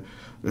with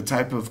the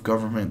type of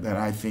government that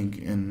I think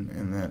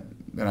and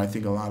that I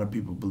think a lot of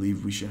people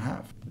believe we should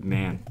have.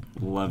 Man,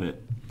 love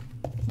it.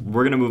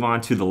 We're gonna move on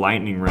to the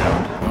lightning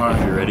round. All right.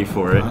 If you're ready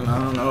for it. I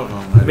don't know if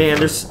I'm ready. Man,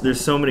 there's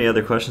so many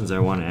other questions I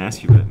want to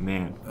ask you, but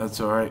man,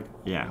 that's all right.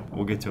 Yeah,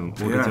 we'll get to them.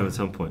 We'll get to them at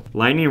some point.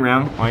 Lightning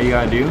round. All you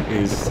gotta do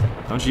is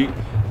don't cheat.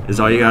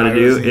 All you gotta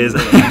do is.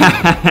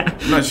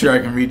 I'm not sure I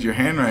can read your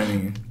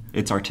handwriting.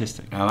 It's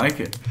artistic. I like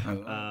it.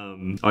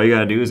 All you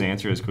gotta do is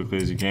answer as quickly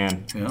as you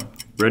can. Yeah.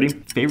 Ready?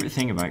 Favorite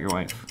thing about your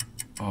wife?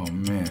 Oh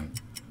man,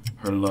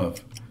 her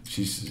love.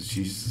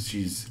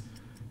 She's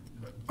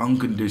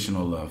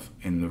unconditional love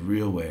in the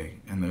real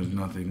way, and there's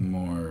nothing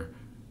more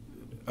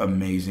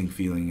amazing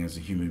feeling as a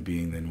human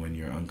being than when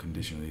you're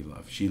unconditionally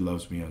loved. She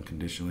loves me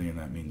unconditionally, and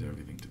that means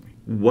everything to me.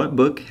 What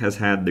book has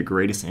had the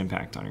greatest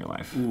impact on your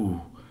life?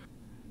 Ooh,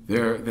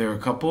 there are a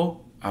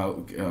couple.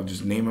 I'll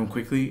just name them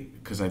quickly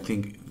because I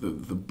think the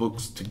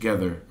books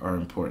together are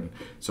important.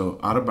 So,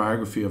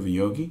 Autobiography of a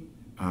Yogi,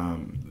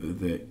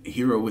 The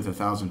Hero with a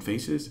Thousand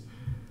Faces,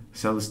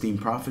 Celestine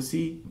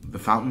Prophecy, The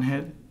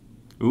Fountainhead.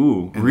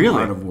 Ooh, and really?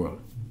 The Art of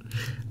World.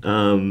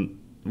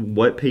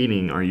 What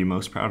painting are you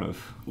most proud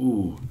of?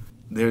 Ooh,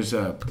 there's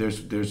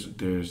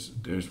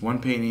one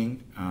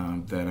painting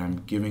that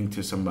I'm giving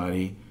to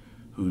somebody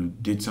who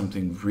did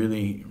something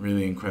really,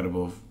 really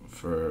incredible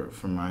for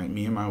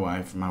me and my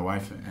wife and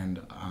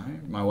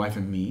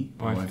me.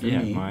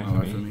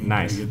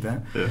 Nice. You get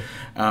that?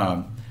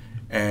 Yeah.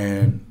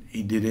 And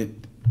he did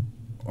it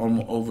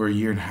over a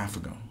year and a half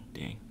ago.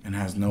 Dang. And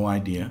has no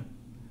idea.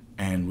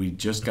 and we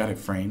just got it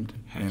framed.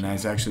 And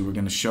we're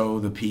going to show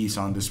the piece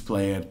on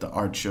display at the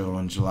art show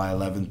on July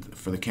 11th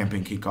for the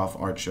campaign kickoff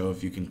art show.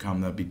 If you can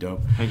come, that'd be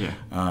dope. Heck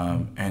yeah.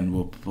 And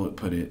we'll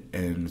put it,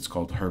 and it's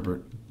called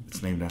Herbert.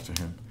 It's named after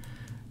him.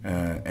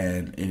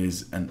 And it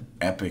is an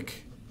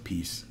epic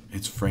piece.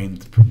 It's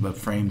framed. The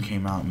frame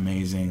came out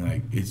amazing.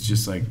 Like, it's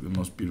just like the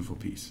most beautiful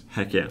piece.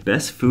 Heck yeah.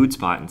 Best food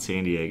spot in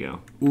San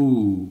Diego.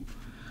 Ooh.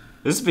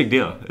 This is a big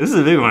deal. This is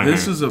a big one.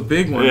 This is a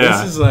big one.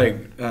 Yeah. This is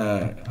like,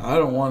 I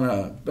don't want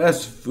a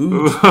best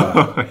food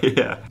spot.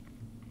 Yeah.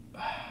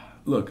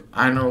 Look,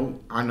 I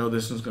know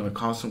this is going to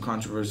cause some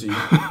controversy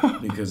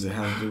because it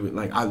has to do with,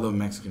 like, I love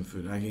Mexican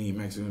food. I can eat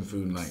Mexican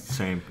food like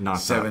Same.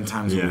 7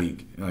 times a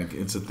week. Like,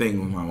 it's a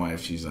thing with my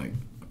wife. She's like,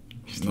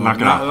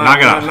 knock it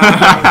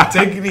off.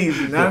 Take it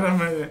easy.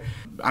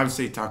 I would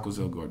say Tacos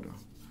El Gordo.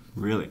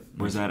 Really?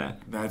 Where's that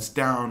at? That's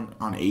down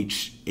on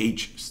H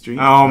Street.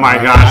 Oh my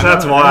gosh,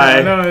 that's why.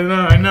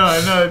 I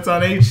know. It's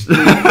on H Street.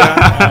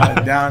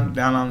 down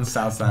on the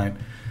south side.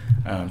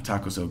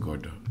 Tacos El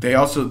Gordo.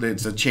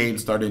 It's a chain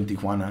started in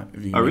Tijuana.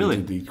 If you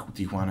really? To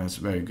Tijuana, it's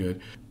very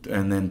good.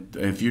 And then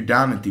if you're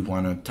down in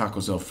Tijuana,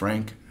 Tacos El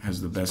Frank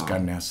has the best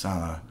carne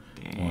asada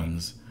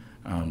ones.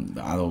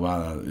 The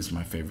adobada is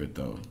my favorite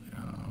though.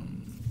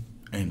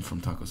 And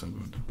from Tacos El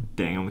Gordo.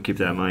 Dang, I'm gonna keep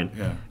that in mind.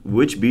 Yeah.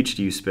 Which beach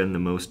do you spend the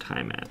most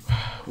time at?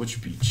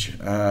 Which beach?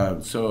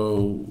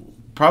 So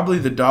probably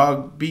the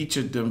dog beach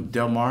at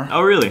Del Mar.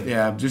 Oh, really?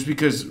 Yeah, just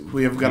because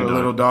we have got a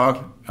little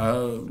dog, a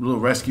little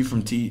rescue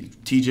from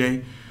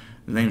TJ.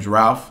 His name's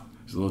Ralph.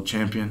 He's a little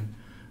champion,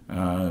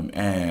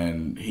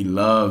 and he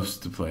loves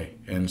to play.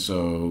 And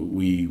so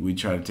we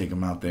try to take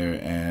him out there,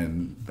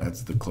 and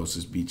that's the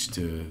closest beach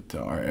to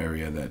our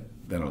area that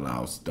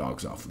allows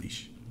dogs off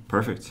leash.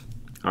 Perfect.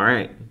 All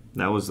right.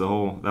 That was the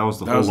whole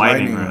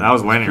lightning round. That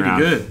was lightning round.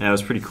 Good. Yeah, it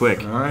was pretty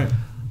quick. All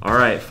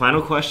right.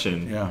 Final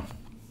question. Yeah.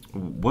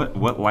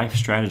 What life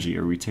strategy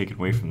are we taking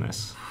away from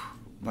this?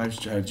 Life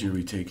strategy are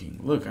we taking?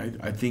 Look,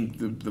 I think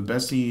the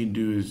best thing you can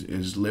do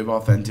is live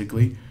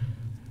authentically.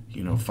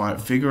 You know,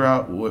 figure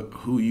out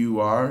who you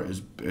are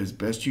as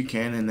best you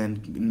can, and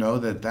then know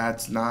that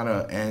that's not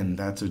an end.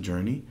 That's a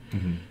journey.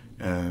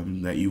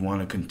 Mm-hmm. That you want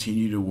to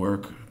continue to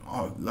work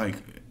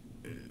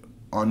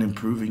on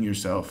improving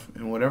yourself,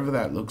 and whatever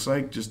that looks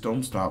like, just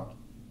don't stop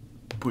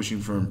pushing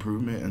for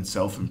improvement and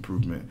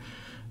self-improvement.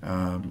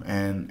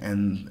 And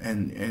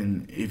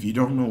if you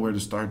don't know where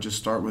to start, just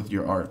start with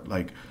your art.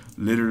 Like,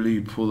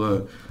 literally pull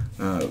a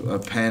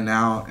pen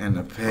out and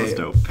a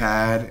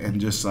pad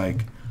and just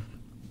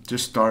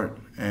start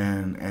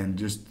and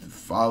just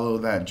follow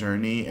that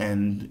journey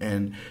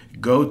and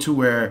go to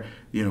where,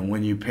 you know,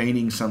 when you're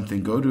painting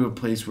something, go to a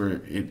place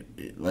where it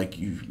like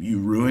you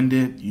ruined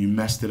it, you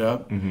messed it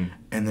up, mm-hmm.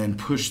 and then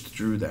push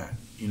through that.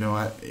 You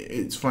know,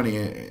 it's funny,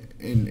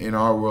 in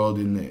our world,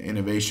 in the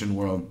innovation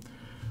world,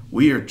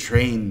 we are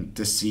trained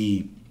to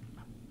see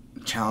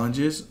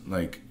challenges.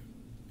 Like,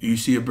 you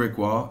see a brick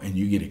wall and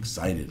you get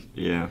excited.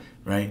 Yeah.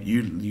 Right?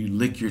 You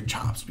lick your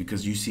chops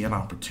because you see an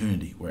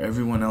opportunity. Where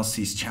everyone else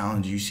sees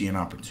challenge, you see an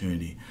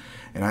opportunity.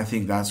 And I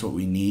think that's what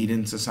we need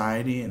in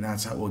society, and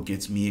that's what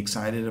gets me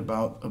excited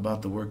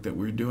about the work that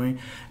we're doing.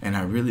 And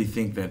I really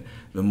think that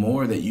the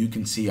more that you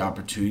can see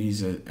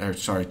challenges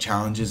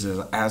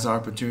as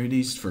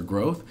opportunities for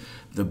growth,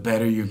 the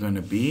better you're going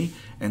to be.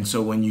 And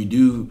so when you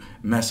do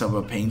mess up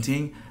a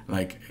painting,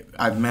 like,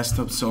 I've messed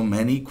up so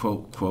many,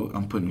 quote,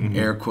 I'm putting mm-hmm.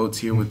 air quotes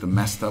here with the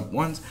messed up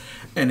ones,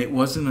 and it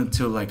wasn't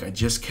until, like, I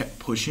just kept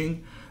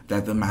pushing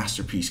that the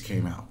masterpiece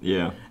came out.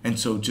 Yeah. And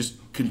so just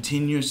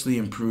continuously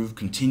improve,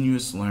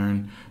 continuous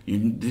learn.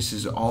 This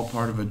is all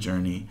part of a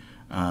journey,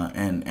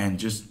 and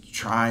just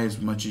try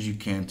as much as you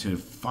can to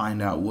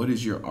find out what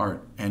is your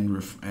art and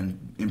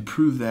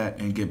improve that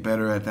and get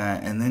better at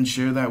that, and then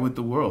share that with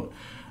the world.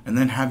 And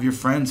then have your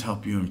friends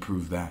help you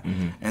improve that.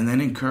 Mm-hmm. And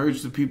then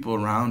encourage the people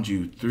around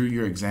you through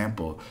your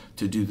example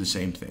to do the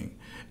same thing.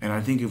 And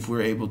I think if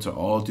we're able to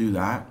all do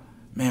that,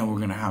 man, we're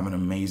going to have an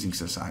amazing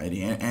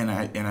society. And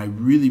I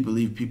really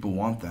believe people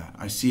want that.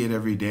 I see it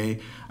every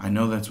day. I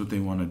know that's what they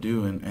want to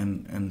do.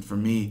 And for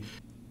me,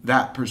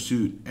 that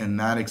pursuit and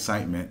that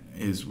excitement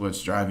is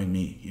what's driving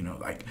me. You know,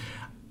 like,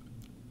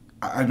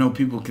 I know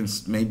people can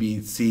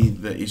maybe see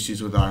the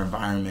issues with our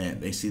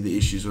environment. They see the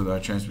issues with our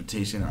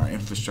transportation, our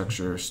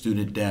infrastructure,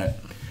 student debt,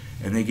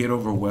 and they get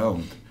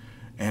overwhelmed.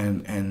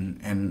 And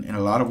in a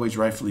lot of ways,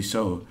 rightfully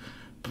so.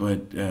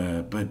 But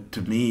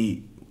to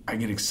me, I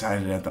get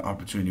excited at the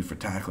opportunity for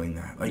tackling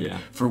that. Like,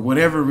 for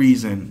whatever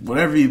reason,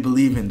 whatever you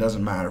believe in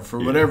doesn't matter. For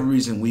whatever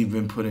reason we've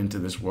been put into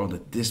this world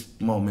at this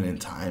moment in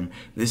time,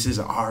 this is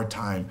our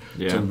time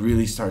to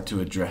really start to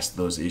address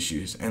those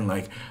issues. And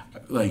like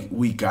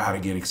we gotta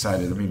get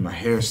excited. I mean, my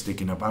hair's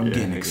sticking up. I'm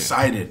getting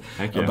excited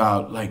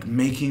about, like,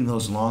 making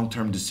those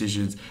long-term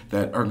decisions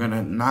that are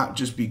gonna not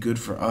just be good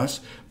for us,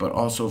 but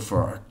also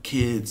for our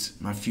kids,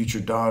 my future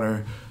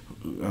daughter,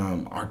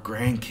 our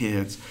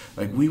grandkids.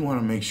 Like, we want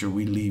to make sure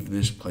we leave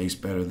this place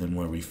better than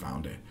where we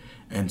found it.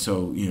 And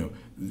so, you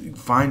know,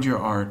 find your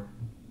art,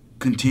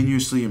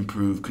 continuously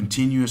improve,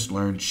 continuous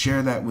learn,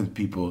 share that with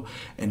people,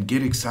 and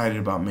get excited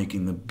about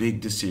making the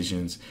big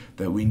decisions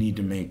that we need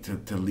to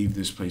make to leave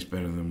this place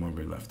better than where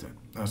we left it.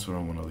 That's what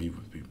I want to leave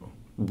with people.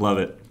 Love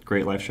it.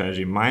 Great life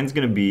strategy. Mine's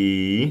going to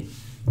be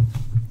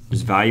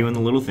just value in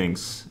the little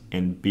things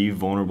and be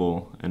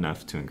vulnerable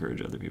enough to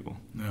encourage other people.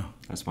 Yeah.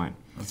 That's mine.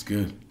 That's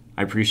good.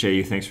 I appreciate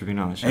you. Thanks for being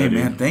on the show. Hey, dude.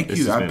 man, thank This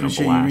you. has I been a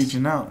appreciate you blast.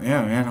 reaching out.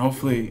 Yeah, man.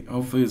 Hopefully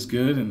it's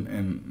good,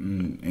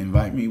 and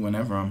invite me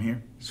whenever I'm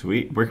here.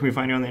 Sweet. Where can we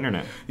find you on the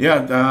internet?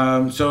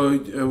 Yeah, so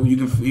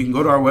you can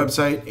go to our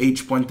website,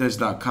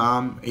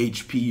 hpuentes.com,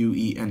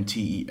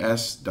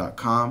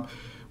 HPUENTES.com.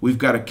 We've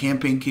got a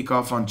campaign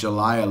kickoff on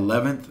July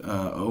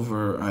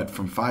 11th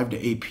from 5 to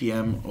 8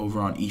 p.m. over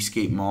on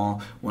Eastgate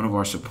Mall. One of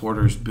our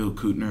supporters, Bill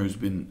Kootner, who's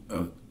been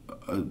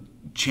a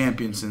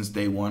champion since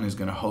day one, is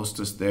going to host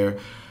us there.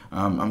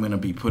 I'm going to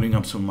be putting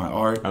up some of my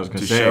art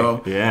to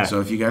show. Yeah.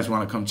 So if you guys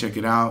want to come check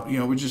it out,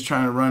 we're just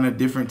trying to run a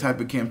different type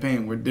of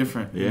campaign. We're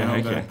different.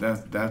 Yeah,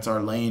 that's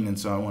our lane, and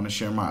so I want to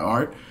share my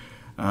art.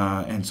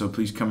 And so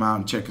please come out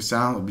and check us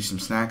out. There'll be some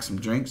snacks, some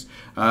drinks.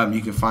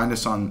 You can find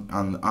us on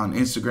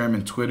Instagram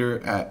and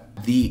Twitter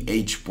at the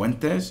H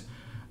Puentes.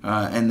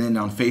 And then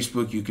on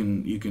Facebook, you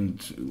can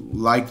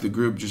like the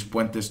group, just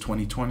Puentes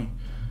 2020.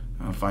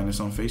 Find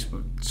us on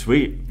Facebook.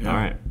 Sweet. Yeah. All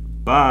right.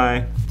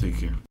 Bye. Take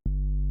care.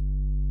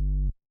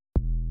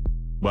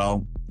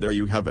 Well, there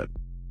you have it.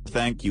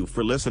 Thank you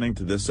for listening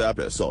to this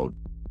episode.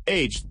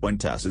 H.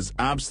 Puentes is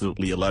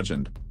absolutely a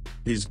legend.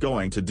 He's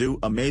going to do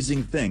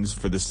amazing things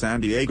for the San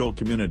Diego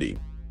community.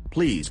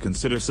 Please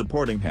consider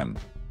supporting him.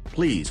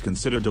 Please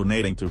consider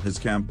donating to his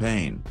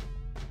campaign.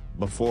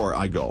 Before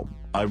I go,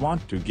 I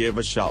want to give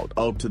a shout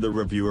out to the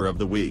reviewer of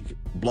the week,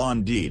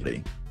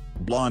 Blondie.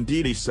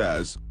 Blondie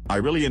says, "I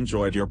really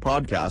enjoyed your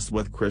podcast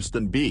with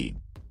Kristen B.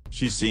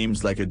 She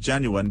seems like a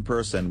genuine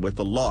person with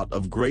a lot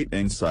of great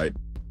insight."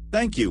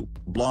 Thank you,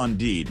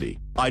 Blondie.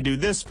 I do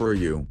this for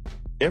you.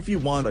 If you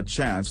want a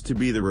chance to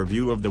be the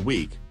review of the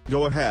week,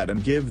 go ahead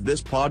and give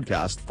this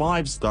podcast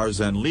 5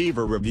 stars and leave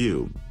a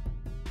review.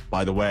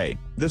 By the way,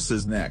 this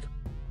is Nick.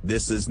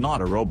 This is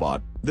not a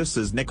robot, this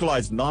is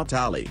Nickolas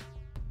Natali.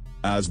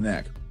 As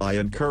Nick, I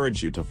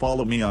encourage you to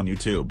follow me on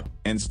YouTube,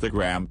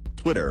 Instagram,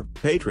 Twitter,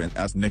 Patreon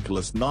as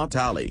Nickolas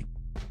Natali.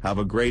 Have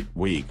a great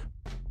week.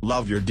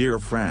 Love your dear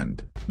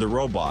friend, the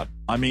robot,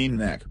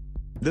 Nick.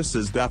 This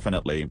is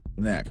definitely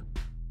Nick.